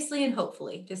curiously and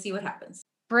hopefully to see what happens.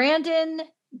 Brandon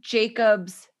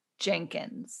Jacobs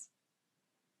Jenkins.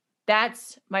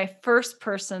 That's my first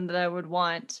person that I would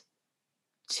want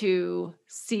to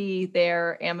see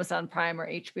their Amazon Prime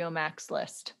or HBO Max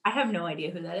list. I have no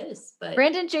idea who that is, but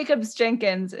Brandon Jacobs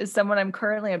Jenkins is someone I'm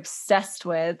currently obsessed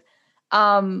with.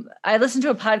 I listened to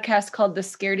a podcast called the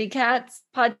Scaredy Cats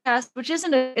podcast, which it's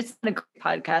not a great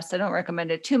podcast. I don't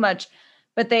recommend it too much,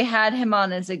 but they had him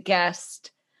on as a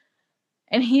guest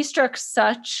and he struck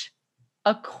such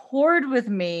a chord with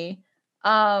me.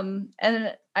 And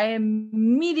I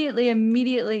immediately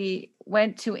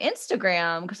went to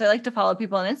Instagram because I like to follow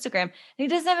people on Instagram, and he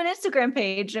doesn't have an Instagram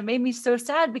page. It made me so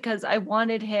sad because I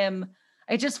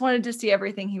just wanted to see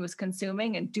everything he was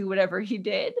consuming and do whatever he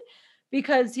did,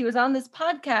 because he was on this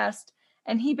podcast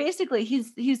and he basically,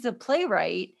 he's a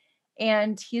playwright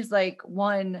and he's like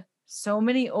won so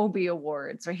many Obie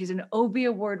Awards, right? He's an Obie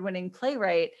Award winning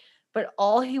playwright, but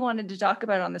all he wanted to talk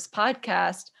about on this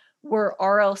podcast were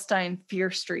R.L. Stine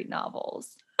Fear Street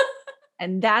novels.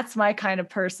 And that's my kind of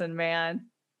person, man.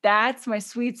 That's my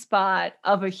sweet spot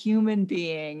of a human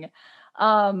being.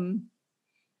 I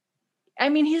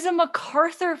mean, he's a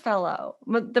MacArthur Fellow.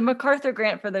 The MacArthur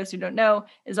Grant, for those who don't know,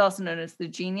 is also known as the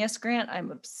Genius Grant.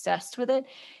 I'm obsessed with it.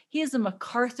 He is a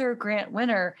MacArthur Grant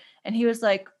winner. And he was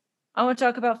like, I want to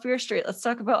talk about Fear Street. Let's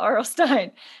talk about R.L.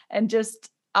 Stine. And just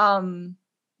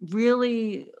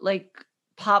really like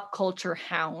pop culture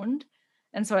hound.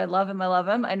 And so I love him. I love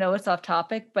him. I know it's off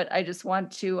topic, but I just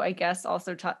want to, I guess,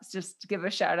 also just give a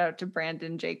shout out to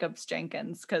Brandon Jacobs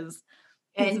Jenkins because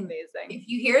he's amazing. If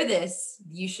you hear this,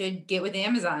 you should get with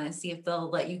Amazon and see if they'll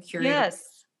let you curate.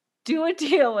 Yes, do a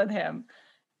deal with him.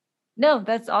 No,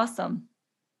 that's awesome.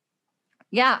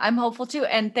 Yeah, I'm hopeful too.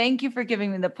 And thank you for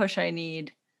giving me the push I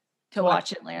need to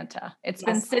watch Atlanta. It's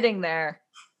been sitting there.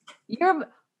 You're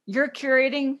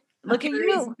curating. Look at you.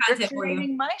 You're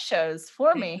curating my shows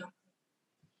for me.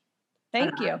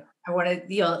 Thank you. I want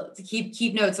to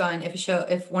keep notes on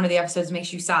if one of the episodes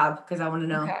makes you sob, because I want to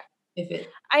know if it.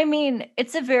 I mean,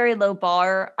 it's a very low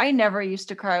bar. I never used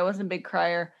to cry. I wasn't a big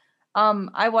crier.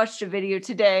 I watched a video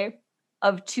today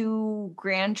of 2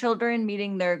 grandchildren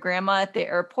meeting their grandma at the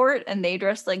airport, and they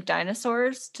dressed like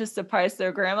dinosaurs to surprise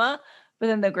their grandma. But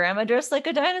then the grandma dressed like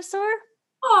a dinosaur.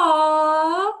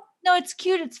 Aww. No, it's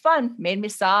cute. It's fun. Made me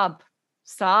sob.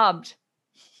 Sobbed.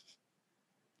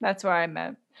 That's where I'm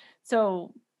at.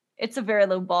 So it's a very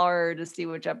low bar to see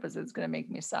which episode's going to make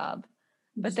me sob.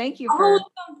 But thank you for...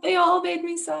 They all made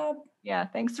me sob. Yeah,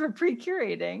 thanks for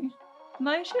pre-curating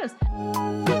my shows.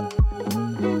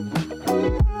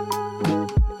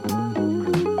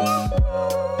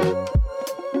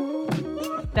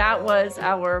 That was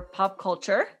our pop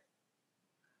culture,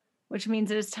 which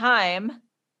means it is time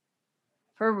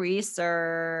for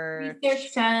research.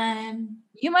 Research time.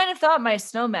 You might have thought my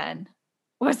snowman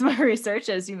was my research,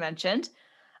 as you mentioned.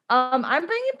 I'm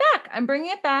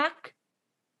bringing it back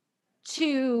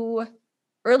to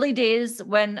early days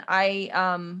when I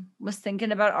was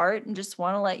thinking about art and just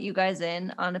want to let you guys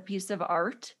in on a piece of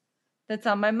art that's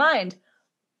on my mind.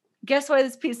 Guess why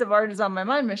this piece of art is on my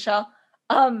mind, Michelle?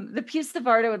 The piece of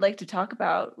art I would like to talk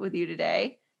about with you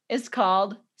today is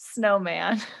called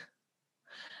Snowman.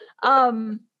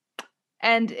 And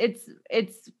it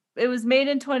was made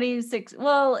in 26.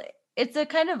 Well, it's a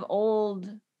kind of old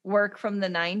work from the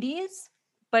 90s,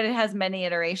 but it has many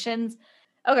iterations.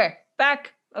 Okay,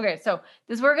 so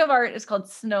this work of art is called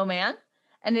Snowman,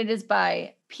 and it is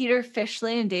by Peter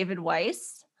Fischley and David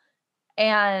Weiss.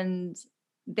 And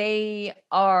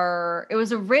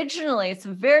it's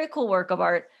a very cool work of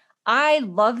art. I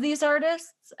love these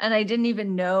artists, and I didn't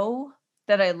even know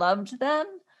that I loved them.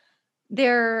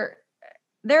 There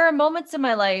are moments in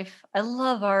my life, I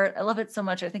love art. I love it so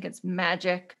much. I think it's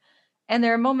magic. And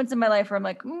there are moments in my life where I'm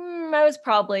like, I was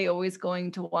probably always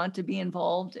going to want to be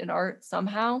involved in art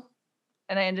somehow.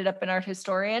 And I ended up an art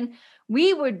historian.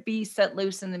 We would be set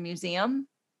loose in the museum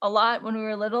a lot when we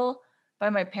were little by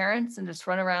my parents and just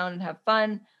run around and have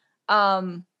fun.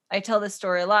 I tell this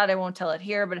story a lot. I won't tell it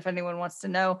here, but if anyone wants to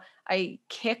know, I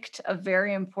kicked a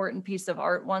very important piece of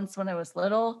art once when I was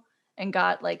little and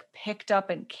got like picked up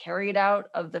and carried out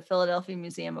of the Philadelphia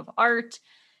Museum of Art.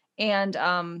 And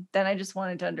then I just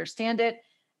wanted to understand it.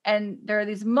 And there are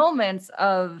these moments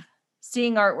of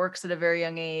seeing artworks at a very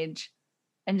young age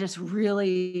and just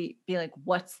really be like,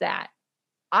 what's that?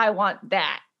 I want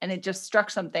that. And it just struck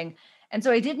something. And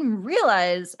so I didn't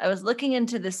realize I was looking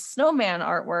into this snowman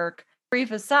artwork.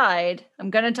 Brief aside, I'm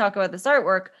going to talk about this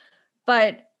artwork,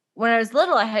 but when I was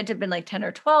little, I had to have been like 10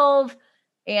 or 12.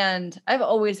 And I've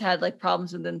always had like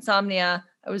problems with insomnia.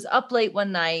 I was up late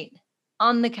one night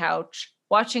on the couch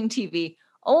watching TV.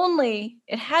 Only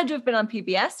it had to have been on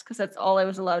PBS because that's all I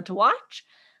was allowed to watch.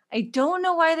 I don't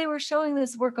know why they were showing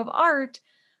this work of art.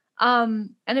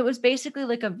 And it was basically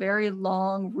like a very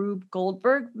long Rube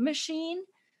Goldberg machine.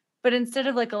 But instead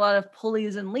of like a lot of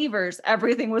pulleys and levers,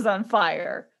 everything was on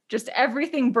fire. Just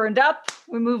everything burned up.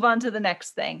 We move on to the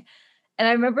next thing. And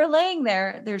I remember laying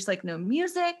there. There's like no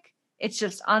music. It's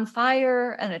just on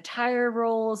fire and a tire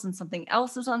rolls and something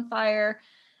else is on fire.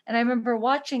 And I remember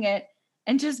watching it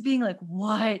and just being like,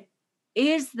 what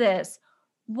is this?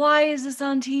 Why is this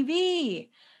on TV?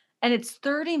 And it's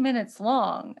 30 minutes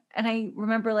long. And I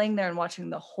remember laying there and watching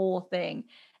the whole thing.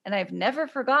 And I've never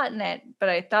forgotten it, but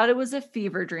I thought it was a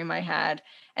fever dream I had.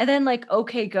 And then like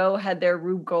OK Go had their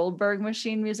Rube Goldberg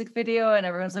machine music video. And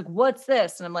everyone's like, what's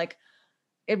this? And I'm like,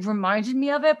 it reminded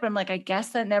me of it, but I'm like, I guess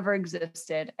that never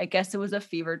existed. I guess it was a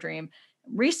fever dream.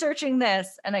 researching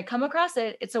this, and I come across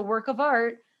it. It's a work of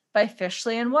art by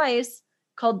Fischley and Weiss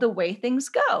called The Way Things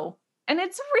Go. And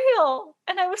it's real.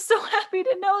 And I was so happy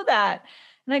to know that.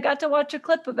 And I got to watch a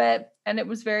clip of it, and it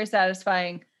was very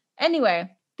satisfying. Anyway,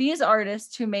 these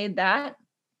artists who made that,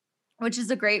 which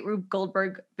is a great Rube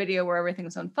Goldberg video where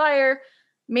everything's on fire,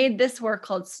 made this work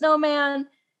called Snowman.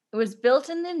 It was built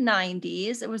in the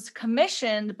 90s. It was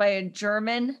commissioned by a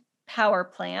German power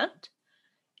plant,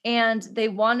 and they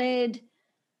wanted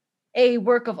a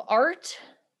work of art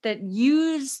that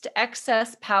used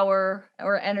excess power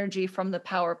or energy from the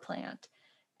power plant.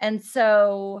 And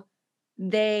so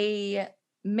they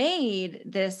made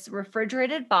this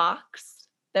refrigerated box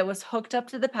that was hooked up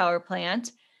to the power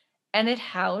plant, and it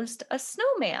housed a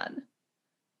snowman.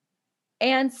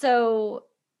 And so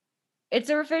it's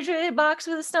a refrigerated box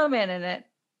with a snowman in it,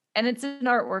 and it's an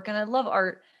artwork, and I love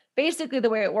art. Basically, the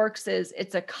way it works is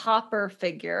it's a copper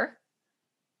figure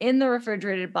in the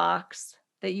refrigerated box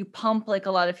that you pump like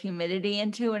a lot of humidity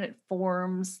into, and it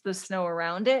forms the snow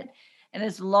around it. And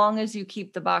as long as you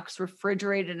keep the box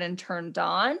refrigerated and turned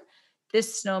on,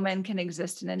 this snowman can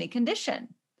exist in any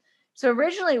condition. So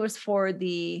originally it was for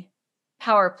the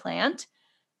power plant.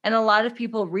 And a lot of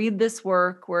people read this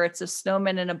work where it's a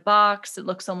snowman in a box. It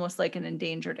looks almost like an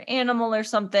endangered animal or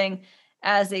something,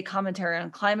 as a commentary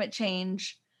on climate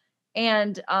change.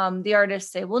 And the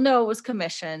artists say, well, no, it was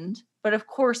commissioned. But of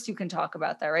course you can talk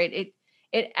about that, right?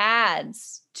 It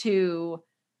adds to,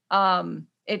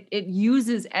 it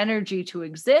uses energy to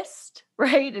exist,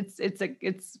 right?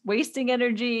 It's wasting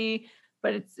energy,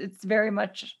 but it's very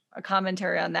much a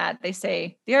commentary on that. They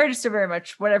say the artists are very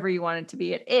much whatever you want it to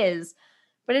be. It is,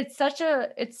 but it's such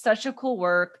a cool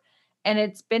work, and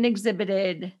it's been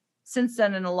exhibited since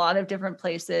then in a lot of different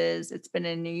places. It's been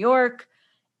in New York,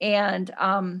 and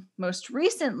most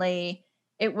recently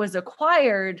it was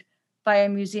acquired by a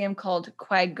museum called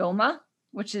Quagoma,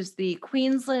 which is the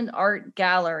Queensland Art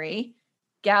Gallery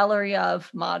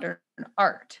of Modern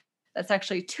Art. That's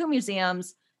actually two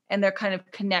museums, and they're kind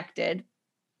of connected.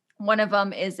 One of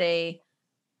them is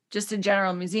just a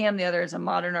general museum. The other is a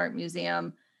modern art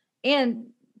museum. And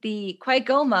the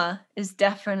Quagoma is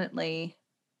definitely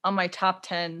on my top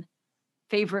 10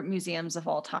 favorite museums of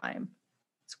all time.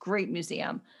 It's a great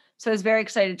museum. So I was very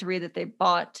excited to read that they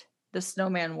bought the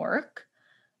snowman work.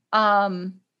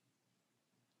 Quagoma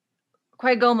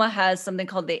has something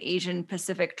called the Asian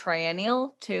Pacific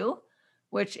Triennial too,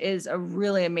 which is a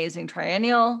really amazing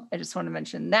triennial. I just want to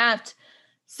mention that.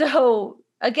 So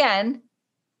again,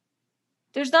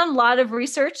 there's not a lot of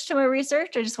research to my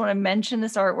research. I just want to mention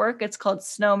this artwork. It's called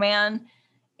Snowman,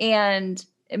 and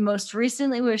it most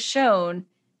recently was shown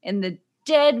in the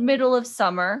dead middle of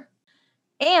summer.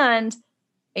 And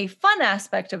a fun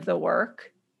aspect of the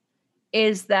work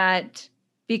is that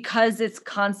because it's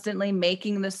constantly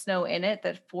making the snow in it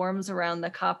that forms around the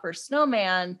copper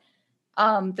snowman,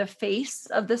 the face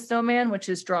of the snowman, which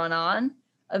is drawn on,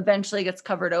 eventually gets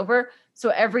covered over. So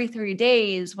every 3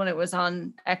 days when it was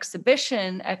on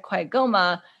exhibition at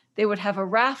Quagoma, they would have a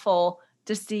raffle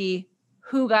to see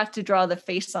who got to draw the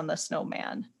face on the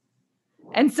snowman.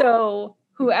 And so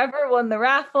whoever won the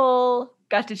raffle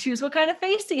got to choose what kind of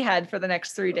face he had for the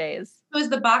next 3 days. So is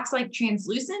the box like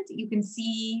translucent? You can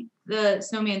see the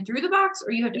snowman through the box,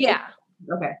 or you have to? Yeah.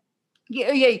 Okay.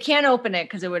 Yeah, you can't open it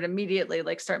because it would immediately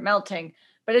like start melting,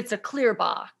 but it's a clear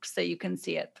box that you can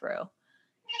see it through.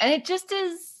 And it just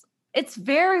is, it's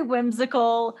very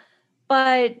whimsical,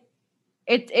 but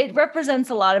it represents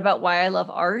a lot about why I love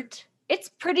art. It's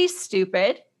pretty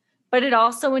stupid, but it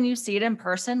also, when you see it in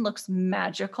person, looks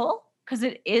magical, because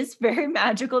it is very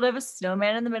magical to have a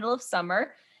snowman in the middle of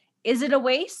summer. Is it a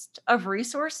waste of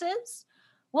resources?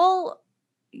 Well,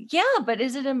 yeah, but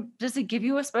does it give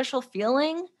you a special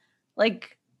feeling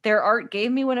like their art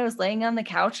gave me when I was laying on the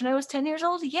couch and I was 10 years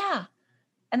old? Yeah.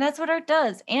 And that's what art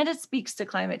does. And it speaks to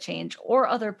climate change or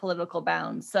other political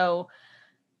bounds. So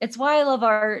it's why I love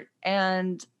art.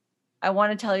 And I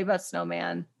want to tell you about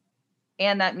Snowman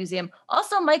and that museum.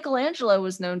 Also, Michelangelo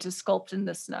was known to sculpt in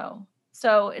the snow.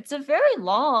 So it's a very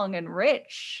long and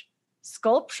rich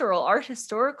sculptural art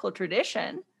historical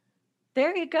tradition.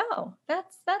 There you go.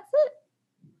 That's it.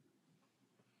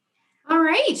 All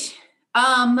right.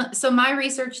 So my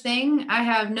research thing, I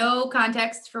have no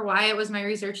context for why it was my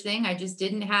research thing. I just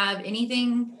didn't have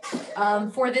anything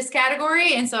for this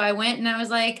category. And so I went and I was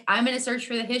like, I'm going to search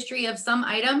for the history of some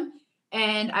item.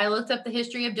 And I looked up the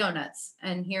history of donuts.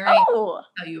 And here I tell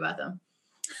you about them.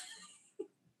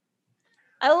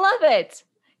 I love it.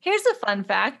 Here's a fun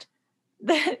fact.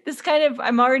 This kind of,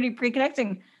 I'm already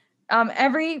pre-connecting.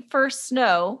 Every first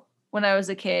snow when I was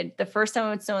a kid, the first time it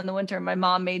would snow in the winter, my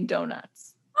mom made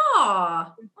donuts.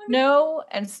 Aw. Snow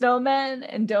and snowmen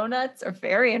and donuts are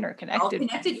very All interconnected.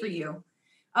 connected for you.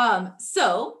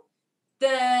 So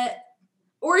the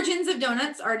origins of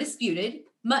donuts are disputed,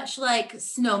 much like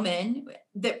snowmen,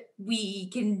 that we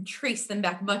can trace them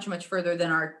back much, much further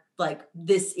than our, like,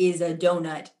 this is a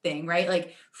donut thing, right?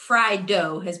 Like fried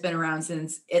dough has been around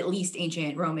since at least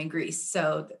ancient Rome and Greece.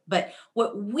 So, but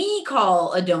what we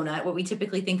call a donut, what we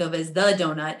typically think of as the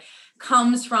donut,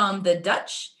 comes from the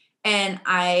Dutch. And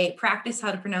I practice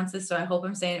how to pronounce this, so I hope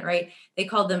I'm saying it right. They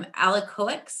called them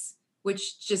alakoeks,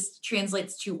 which just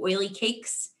translates to oily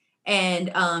cakes.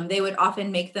 And they would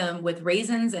often make them with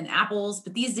raisins and apples,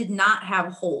 but these did not have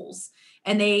holes.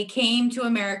 And they came to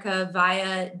America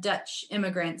via Dutch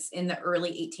immigrants in the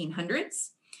early 1800s.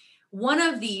 One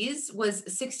of these was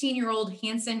 16-year-old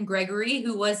Hanson Gregory,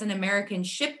 who was an American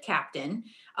ship captain.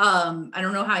 I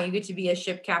don't know how you get to be a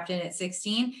ship captain at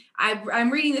 16.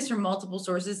 I'm reading this from multiple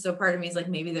sources, so part of me is like,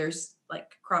 maybe there's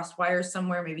like crossed wires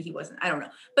somewhere. Maybe he wasn't. I don't know.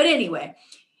 But anyway,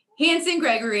 Hanson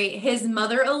Gregory, his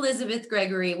mother, Elizabeth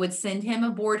Gregory, would send him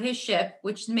aboard his ship,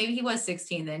 which maybe he was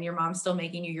 16 then. Your mom's still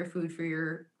making you your food for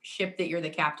your ship that you're the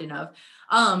captain of,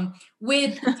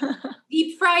 with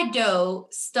deep fried dough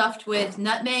stuffed with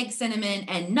nutmeg, cinnamon,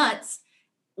 and nuts.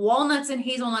 Walnuts and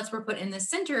hazelnuts were put in the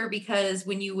center because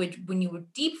when you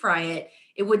would deep fry it,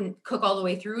 it wouldn't cook all the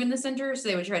way through in the center. So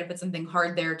they would try to put something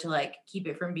hard there to like keep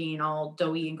it from being all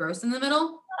doughy and gross in the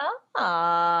middle.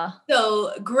 Ah.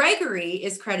 So Gregory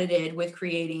is credited with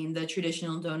creating the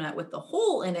traditional donut with the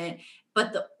hole in it,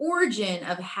 but the origin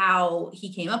of how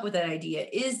he came up with that idea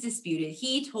is disputed.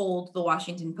 He told the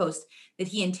Washington Post that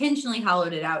he intentionally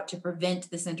hollowed it out to prevent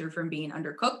the center from being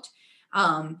undercooked,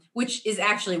 which is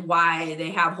actually why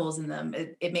they have holes in them.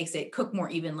 It makes it cook more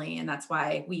evenly, and that's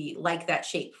why we like that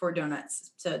shape for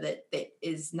donuts, so that it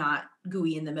is not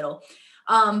gooey in the middle.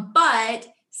 But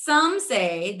some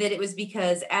say that it was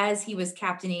because as he was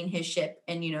captaining his ship,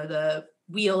 and you know, the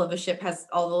wheel of a ship has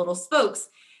all the little spokes,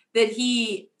 that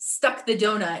he stuck the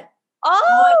donut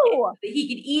Oh, that he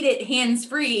could eat it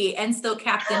hands-free and still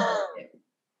captain his ship.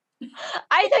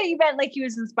 I thought you meant like he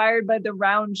was inspired by the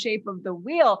round shape of the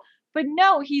wheel, but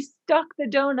no, he stuck the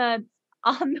donuts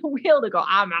on the wheel to go,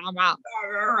 I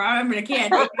can't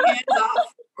take my hands off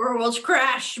or we'll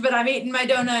crash, but I'm eating my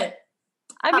donut.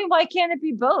 I mean, why can't it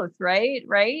be both, right?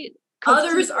 Right?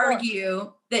 Others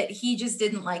argue that he just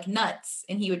didn't like nuts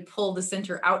and he would pull the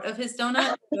center out of his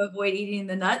donut to avoid eating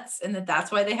the nuts, and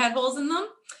that's why they had holes in them.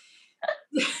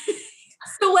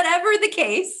 So whatever the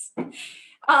case,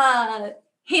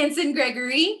 Hanson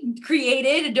Gregory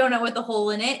created a donut with a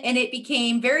hole in it, and it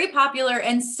became very popular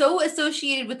and so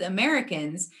associated with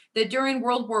Americans that during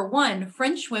World War I,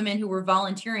 French women who were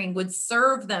volunteering would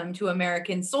serve them to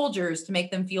American soldiers to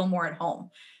make them feel more at home.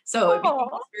 So it became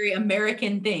this very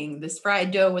American thing, this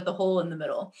fried dough with a hole in the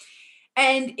middle.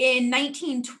 And in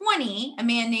 1920, a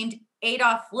man named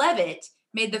Adolf Levitt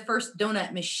made the first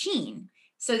donut machine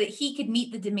so that he could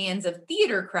meet the demands of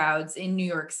theater crowds in New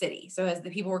York City. So as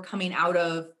the people were coming out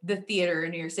of the theater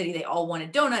in New York City, they all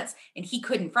wanted donuts and he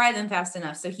couldn't fry them fast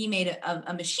enough. So he made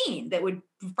a machine that would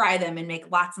fry them and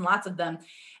make lots and lots of them.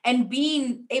 And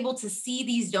being able to see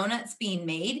these donuts being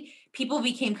made, people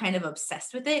became kind of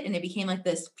obsessed with it, and it became like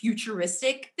this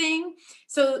futuristic thing.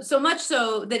 So much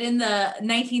so that in the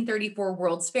 1934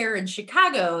 World's Fair in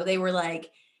Chicago, they were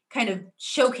like kind of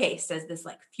showcased as this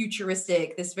like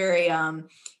futuristic, this very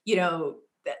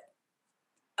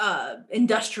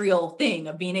industrial thing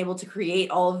of being able to create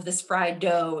all of this fried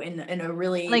dough in a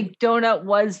really like donut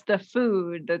was the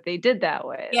food that they did that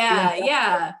with.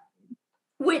 Yeah.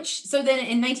 Which, so then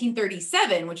in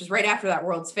 1937, which is right after that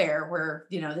World's Fair, where,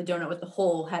 you know, the donut with the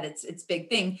hole had its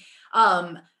big thing,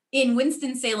 in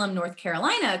Winston-Salem, North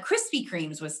Carolina, Krispy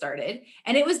Kreme's was started,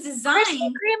 and it was designed... Krispy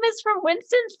Kreme is from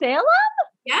Winston-Salem?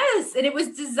 Yes, and it was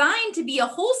designed to be a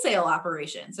wholesale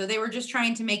operation. So they were just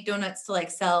trying to make donuts to like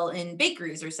sell in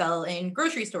bakeries or sell in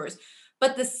grocery stores.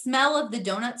 But the smell of the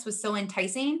donuts was so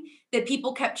enticing that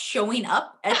people kept showing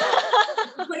up at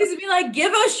the place and be like,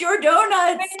 give us your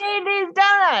donuts. We need these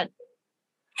donuts.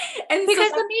 And because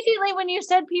so immediately when you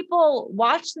said people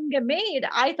watch them get made,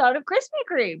 I thought of Krispy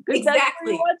Kreme. Exactly. That's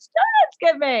where you watch donuts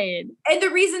get made. And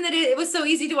the reason that it was so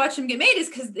easy to watch them get made is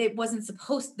because they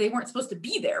weren't supposed to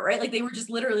be there, right? Like they were just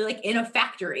literally like in a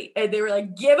factory and they were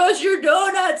like, give us your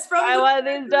donuts I want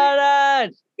these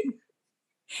donuts.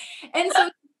 And so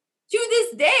to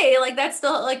this day, like that's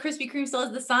still like Krispy Kreme still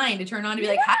has the sign to turn on to be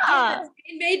like, how is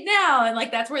being made now? And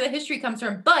like that's where the history comes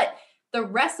from. But the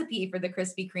recipe for the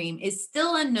Krispy Kreme is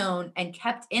still unknown and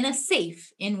kept in a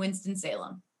safe in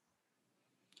Winston-Salem.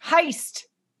 Heist,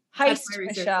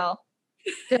 Michelle.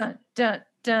 Dun, dun,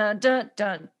 dun, dun,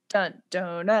 dun,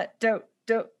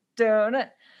 Donut.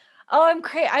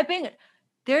 Oh,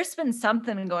 there's been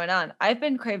something going on. I've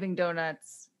been craving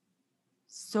donuts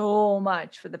so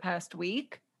much for the past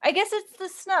week. I guess it's the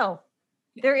snow.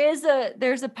 There's a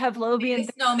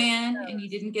Pavlovian snowman and you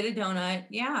didn't get a donut.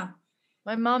 Yeah.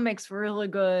 My mom makes really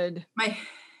good.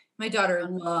 My daughter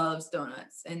loves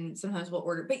donuts and sometimes we'll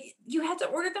order, but you have to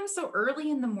order them so early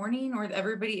in the morning or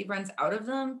everybody runs out of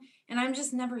them. And I'm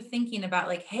just never thinking about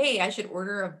like, hey, I should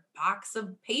order a box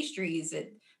of pastries.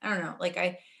 I don't know. Like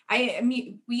I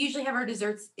mean, we usually have our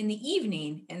desserts in the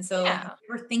evening. And so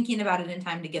we're thinking about it in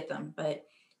time to get them, but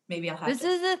maybe I'll have This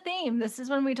is a theme. This is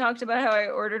when we talked about how I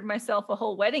ordered myself a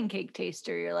whole wedding cake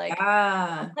taster. You're like,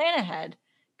 plan ahead.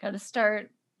 Got to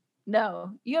start.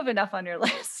 No, you have enough on your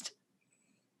list.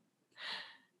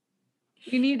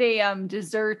 You need a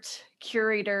dessert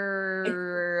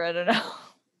curator. I don't know.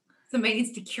 Somebody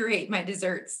needs to curate my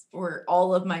desserts or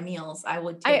all of my meals. I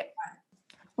would take that.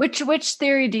 Which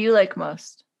theory do you like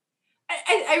most?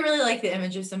 I really like the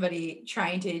image of somebody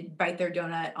trying to bite their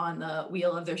donut on the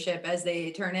wheel of their ship as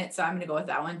they turn it. So I'm going to go with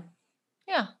that one.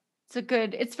 Yeah,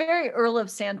 it's very Earl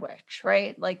of Sandwich,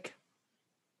 right? Like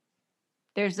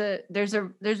there's a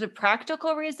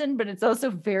practical reason, but it's also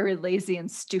very lazy and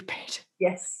stupid.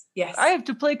 Yes. I have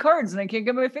to play cards and I can't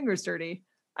get my fingers dirty.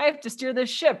 I have to steer this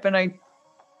ship and I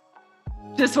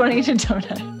just want to eat a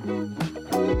donut.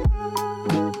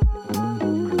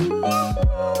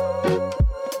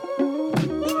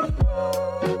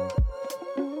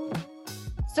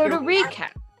 So to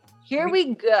recap, here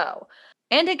we go.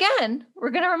 And again, we're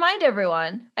going to remind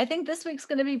everyone, I think this week's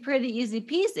going to be pretty easy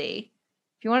peasy.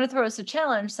 If you want to throw us a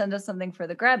challenge, send us something for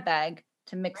the grab bag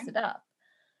to mix it up.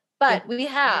 But we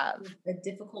have a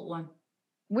difficult one.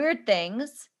 Weird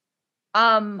things.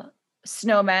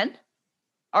 Snowmen.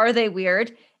 Are they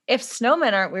weird? If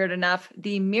snowmen aren't weird enough,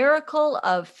 the miracle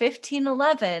of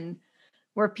 1511,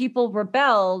 where people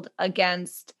rebelled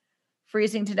against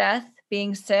freezing to death,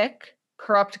 being sick,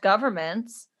 corrupt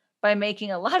governments by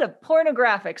making a lot of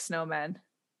pornographic snowmen.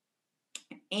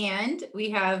 And we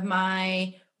have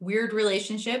my weird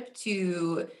relationship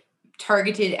to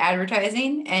targeted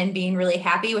advertising and being really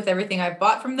happy with everything I've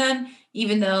bought from them,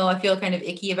 even though I feel kind of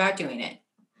icky about doing it.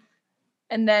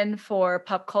 And then for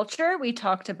pop culture, we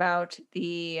talked about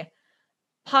the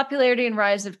popularity and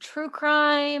rise of true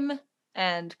crime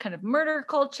and kind of murder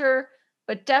culture,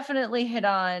 but definitely hit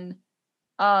on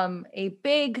a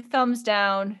big thumbs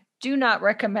down. Do not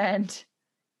recommend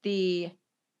the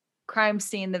crime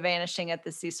scene, The Vanishing at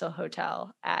the Cecil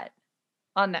Hotel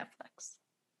on Netflix.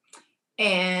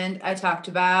 And I talked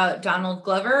about Donald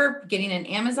Glover getting an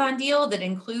Amazon deal that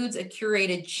includes a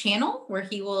curated channel where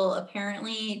he will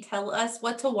apparently tell us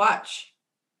what to watch.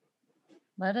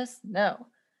 Let us know.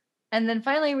 And then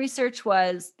finally, research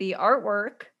was the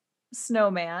artwork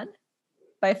Snowman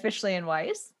by Fishley and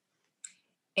Weiss.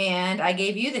 And I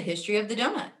gave you the history of the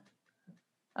donut.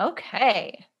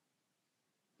 Okay.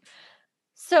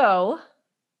 So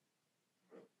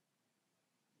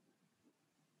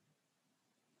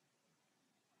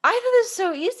I thought this was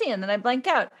so easy and then I blanked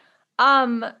out.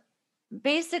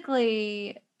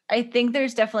 Basically, I think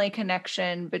there's definitely a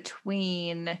connection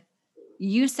between,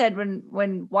 you said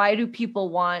why do people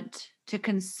want to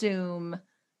consume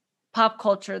pop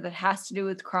culture that has to do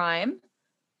with crime?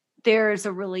 There's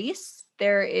a release.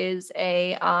 There is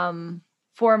a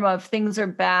form of things are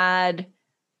bad.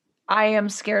 I am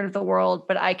scared of the world,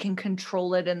 but I can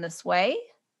control it in this way,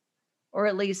 or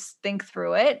at least think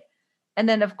through it. And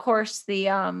then, of course, the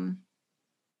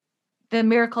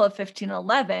miracle of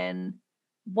 1511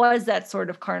 was that sort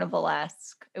of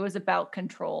carnivalesque. It was about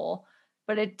control,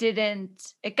 but it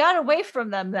got away from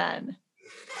them then.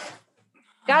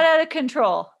 Got out of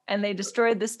control, and they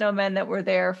destroyed the snowmen that were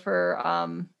there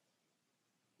for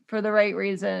the right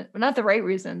reason, not the right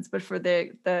reasons, but for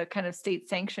the kind of state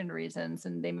sanctioned reasons,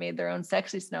 and they made their own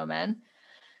sexy snowmen.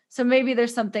 So maybe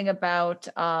there's something about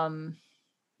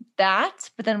that,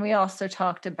 but then we also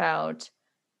talked about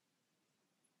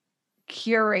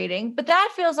curating, but that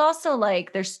feels also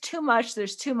like there's too much.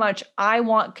 I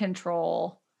want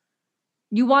control.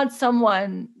 You want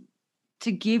someone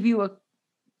to give you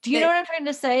do you know what I'm trying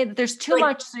to say? That there's too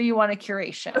much, so you want a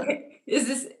curation. Okay.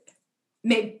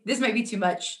 This might be too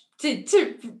much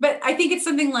but I think it's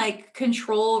something like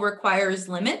control requires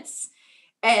limits.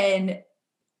 And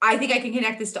I think I can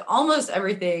connect this to almost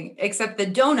everything except the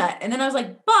donut. And then I was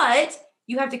like, but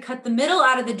you have to cut the middle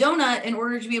out of the donut in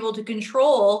order to be able to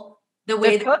control the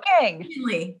way the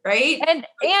cooking, right?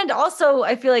 And also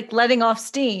I feel like letting off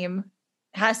steam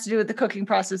has to do with the cooking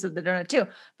process of the donut too.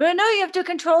 But I know you have to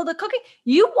control the cooking.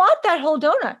 You want that whole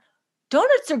donut.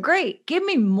 Donuts are great. Give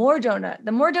me more donut.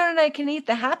 The more donut I can eat,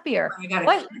 the happier. I gotta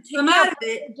What? cut some out of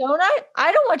it. Donut?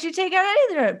 I don't want you to take out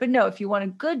any donut. But no, if you want a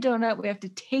good donut, we have to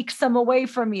take some away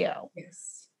from you.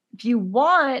 Yes. If you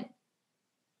want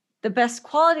the best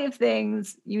quality of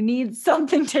things, you need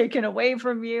something taken away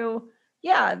from you.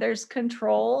 Yeah, there's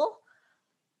control.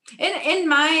 In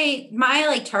my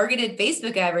like targeted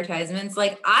Facebook advertisements,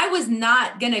 like I was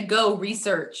not gonna go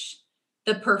research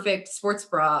the perfect sports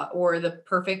bra or the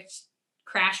perfect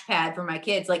crash pad for my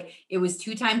kids. Like it was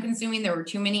too time consuming. There were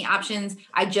too many options.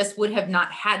 I just would have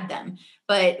not had them.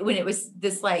 But when it was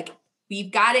this like,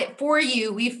 we've got it for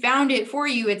you, we found it for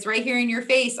you, it's right here in your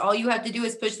face, all you have to do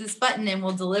is push this button and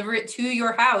we'll deliver it to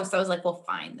your house. I was like, well,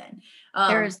 fine then.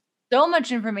 There's so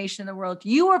much information in the world.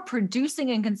 You are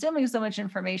producing and consuming so much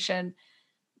information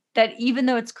that even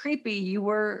though it's creepy, you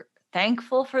were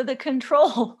thankful for the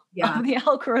control of the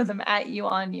algorithm at you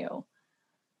on you.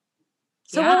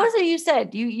 So what was it you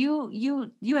said?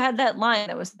 You had that line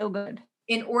that was so good.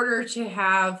 In order to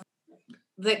have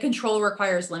the control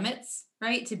requires limits,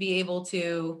 right? To be able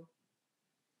to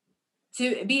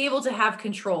have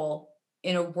control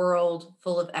in a world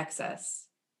full of excess,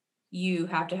 you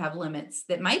have to have limits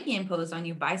that might be imposed on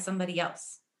you by somebody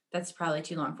else. That's probably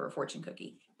too long for a fortune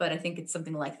cookie, but I think it's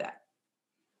something like that.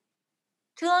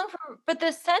 Too long for, but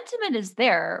the sentiment is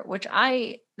there,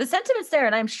 the sentiment's there,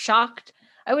 and I'm shocked.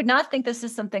 I would not think this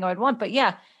is something I would want, but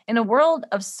yeah, in a world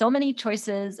of so many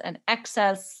choices and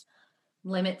excess,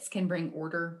 limits can bring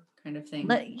order, kind of thing.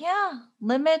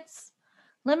 Limits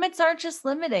aren't just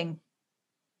limiting.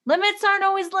 Limits aren't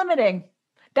always limiting.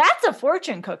 That's a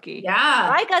fortune cookie. Yeah.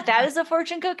 If I got that as a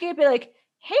fortune cookie, I'd be like,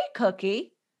 hey,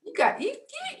 Cookie. You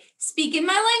speaking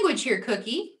my language here,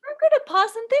 Cookie. I'm going to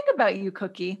pause and think about you,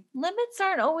 Cookie. Limits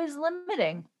aren't always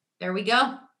limiting. There we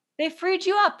go. They freed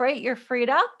you up, right? You're freed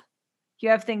up. You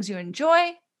have things you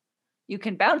enjoy. You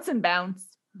can bounce and bounce.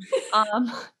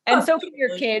 And so can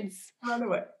your kids. Run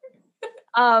away.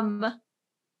 I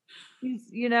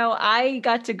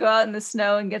got to go out in the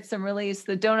snow and get some release.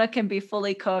 The donut can be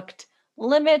fully cooked.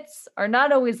 Limits are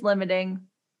not always limiting.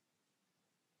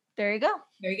 There you go.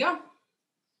 There you go.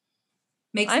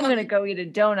 I'm going to go eat a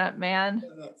donut, man.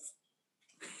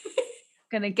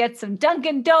 Going to get some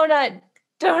Dunkin' donut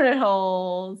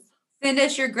holes. Send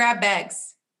us your grab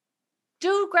bags.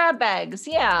 Do grab bags.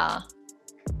 Yeah.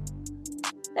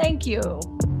 Thank you.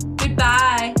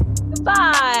 Goodbye.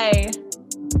 Goodbye.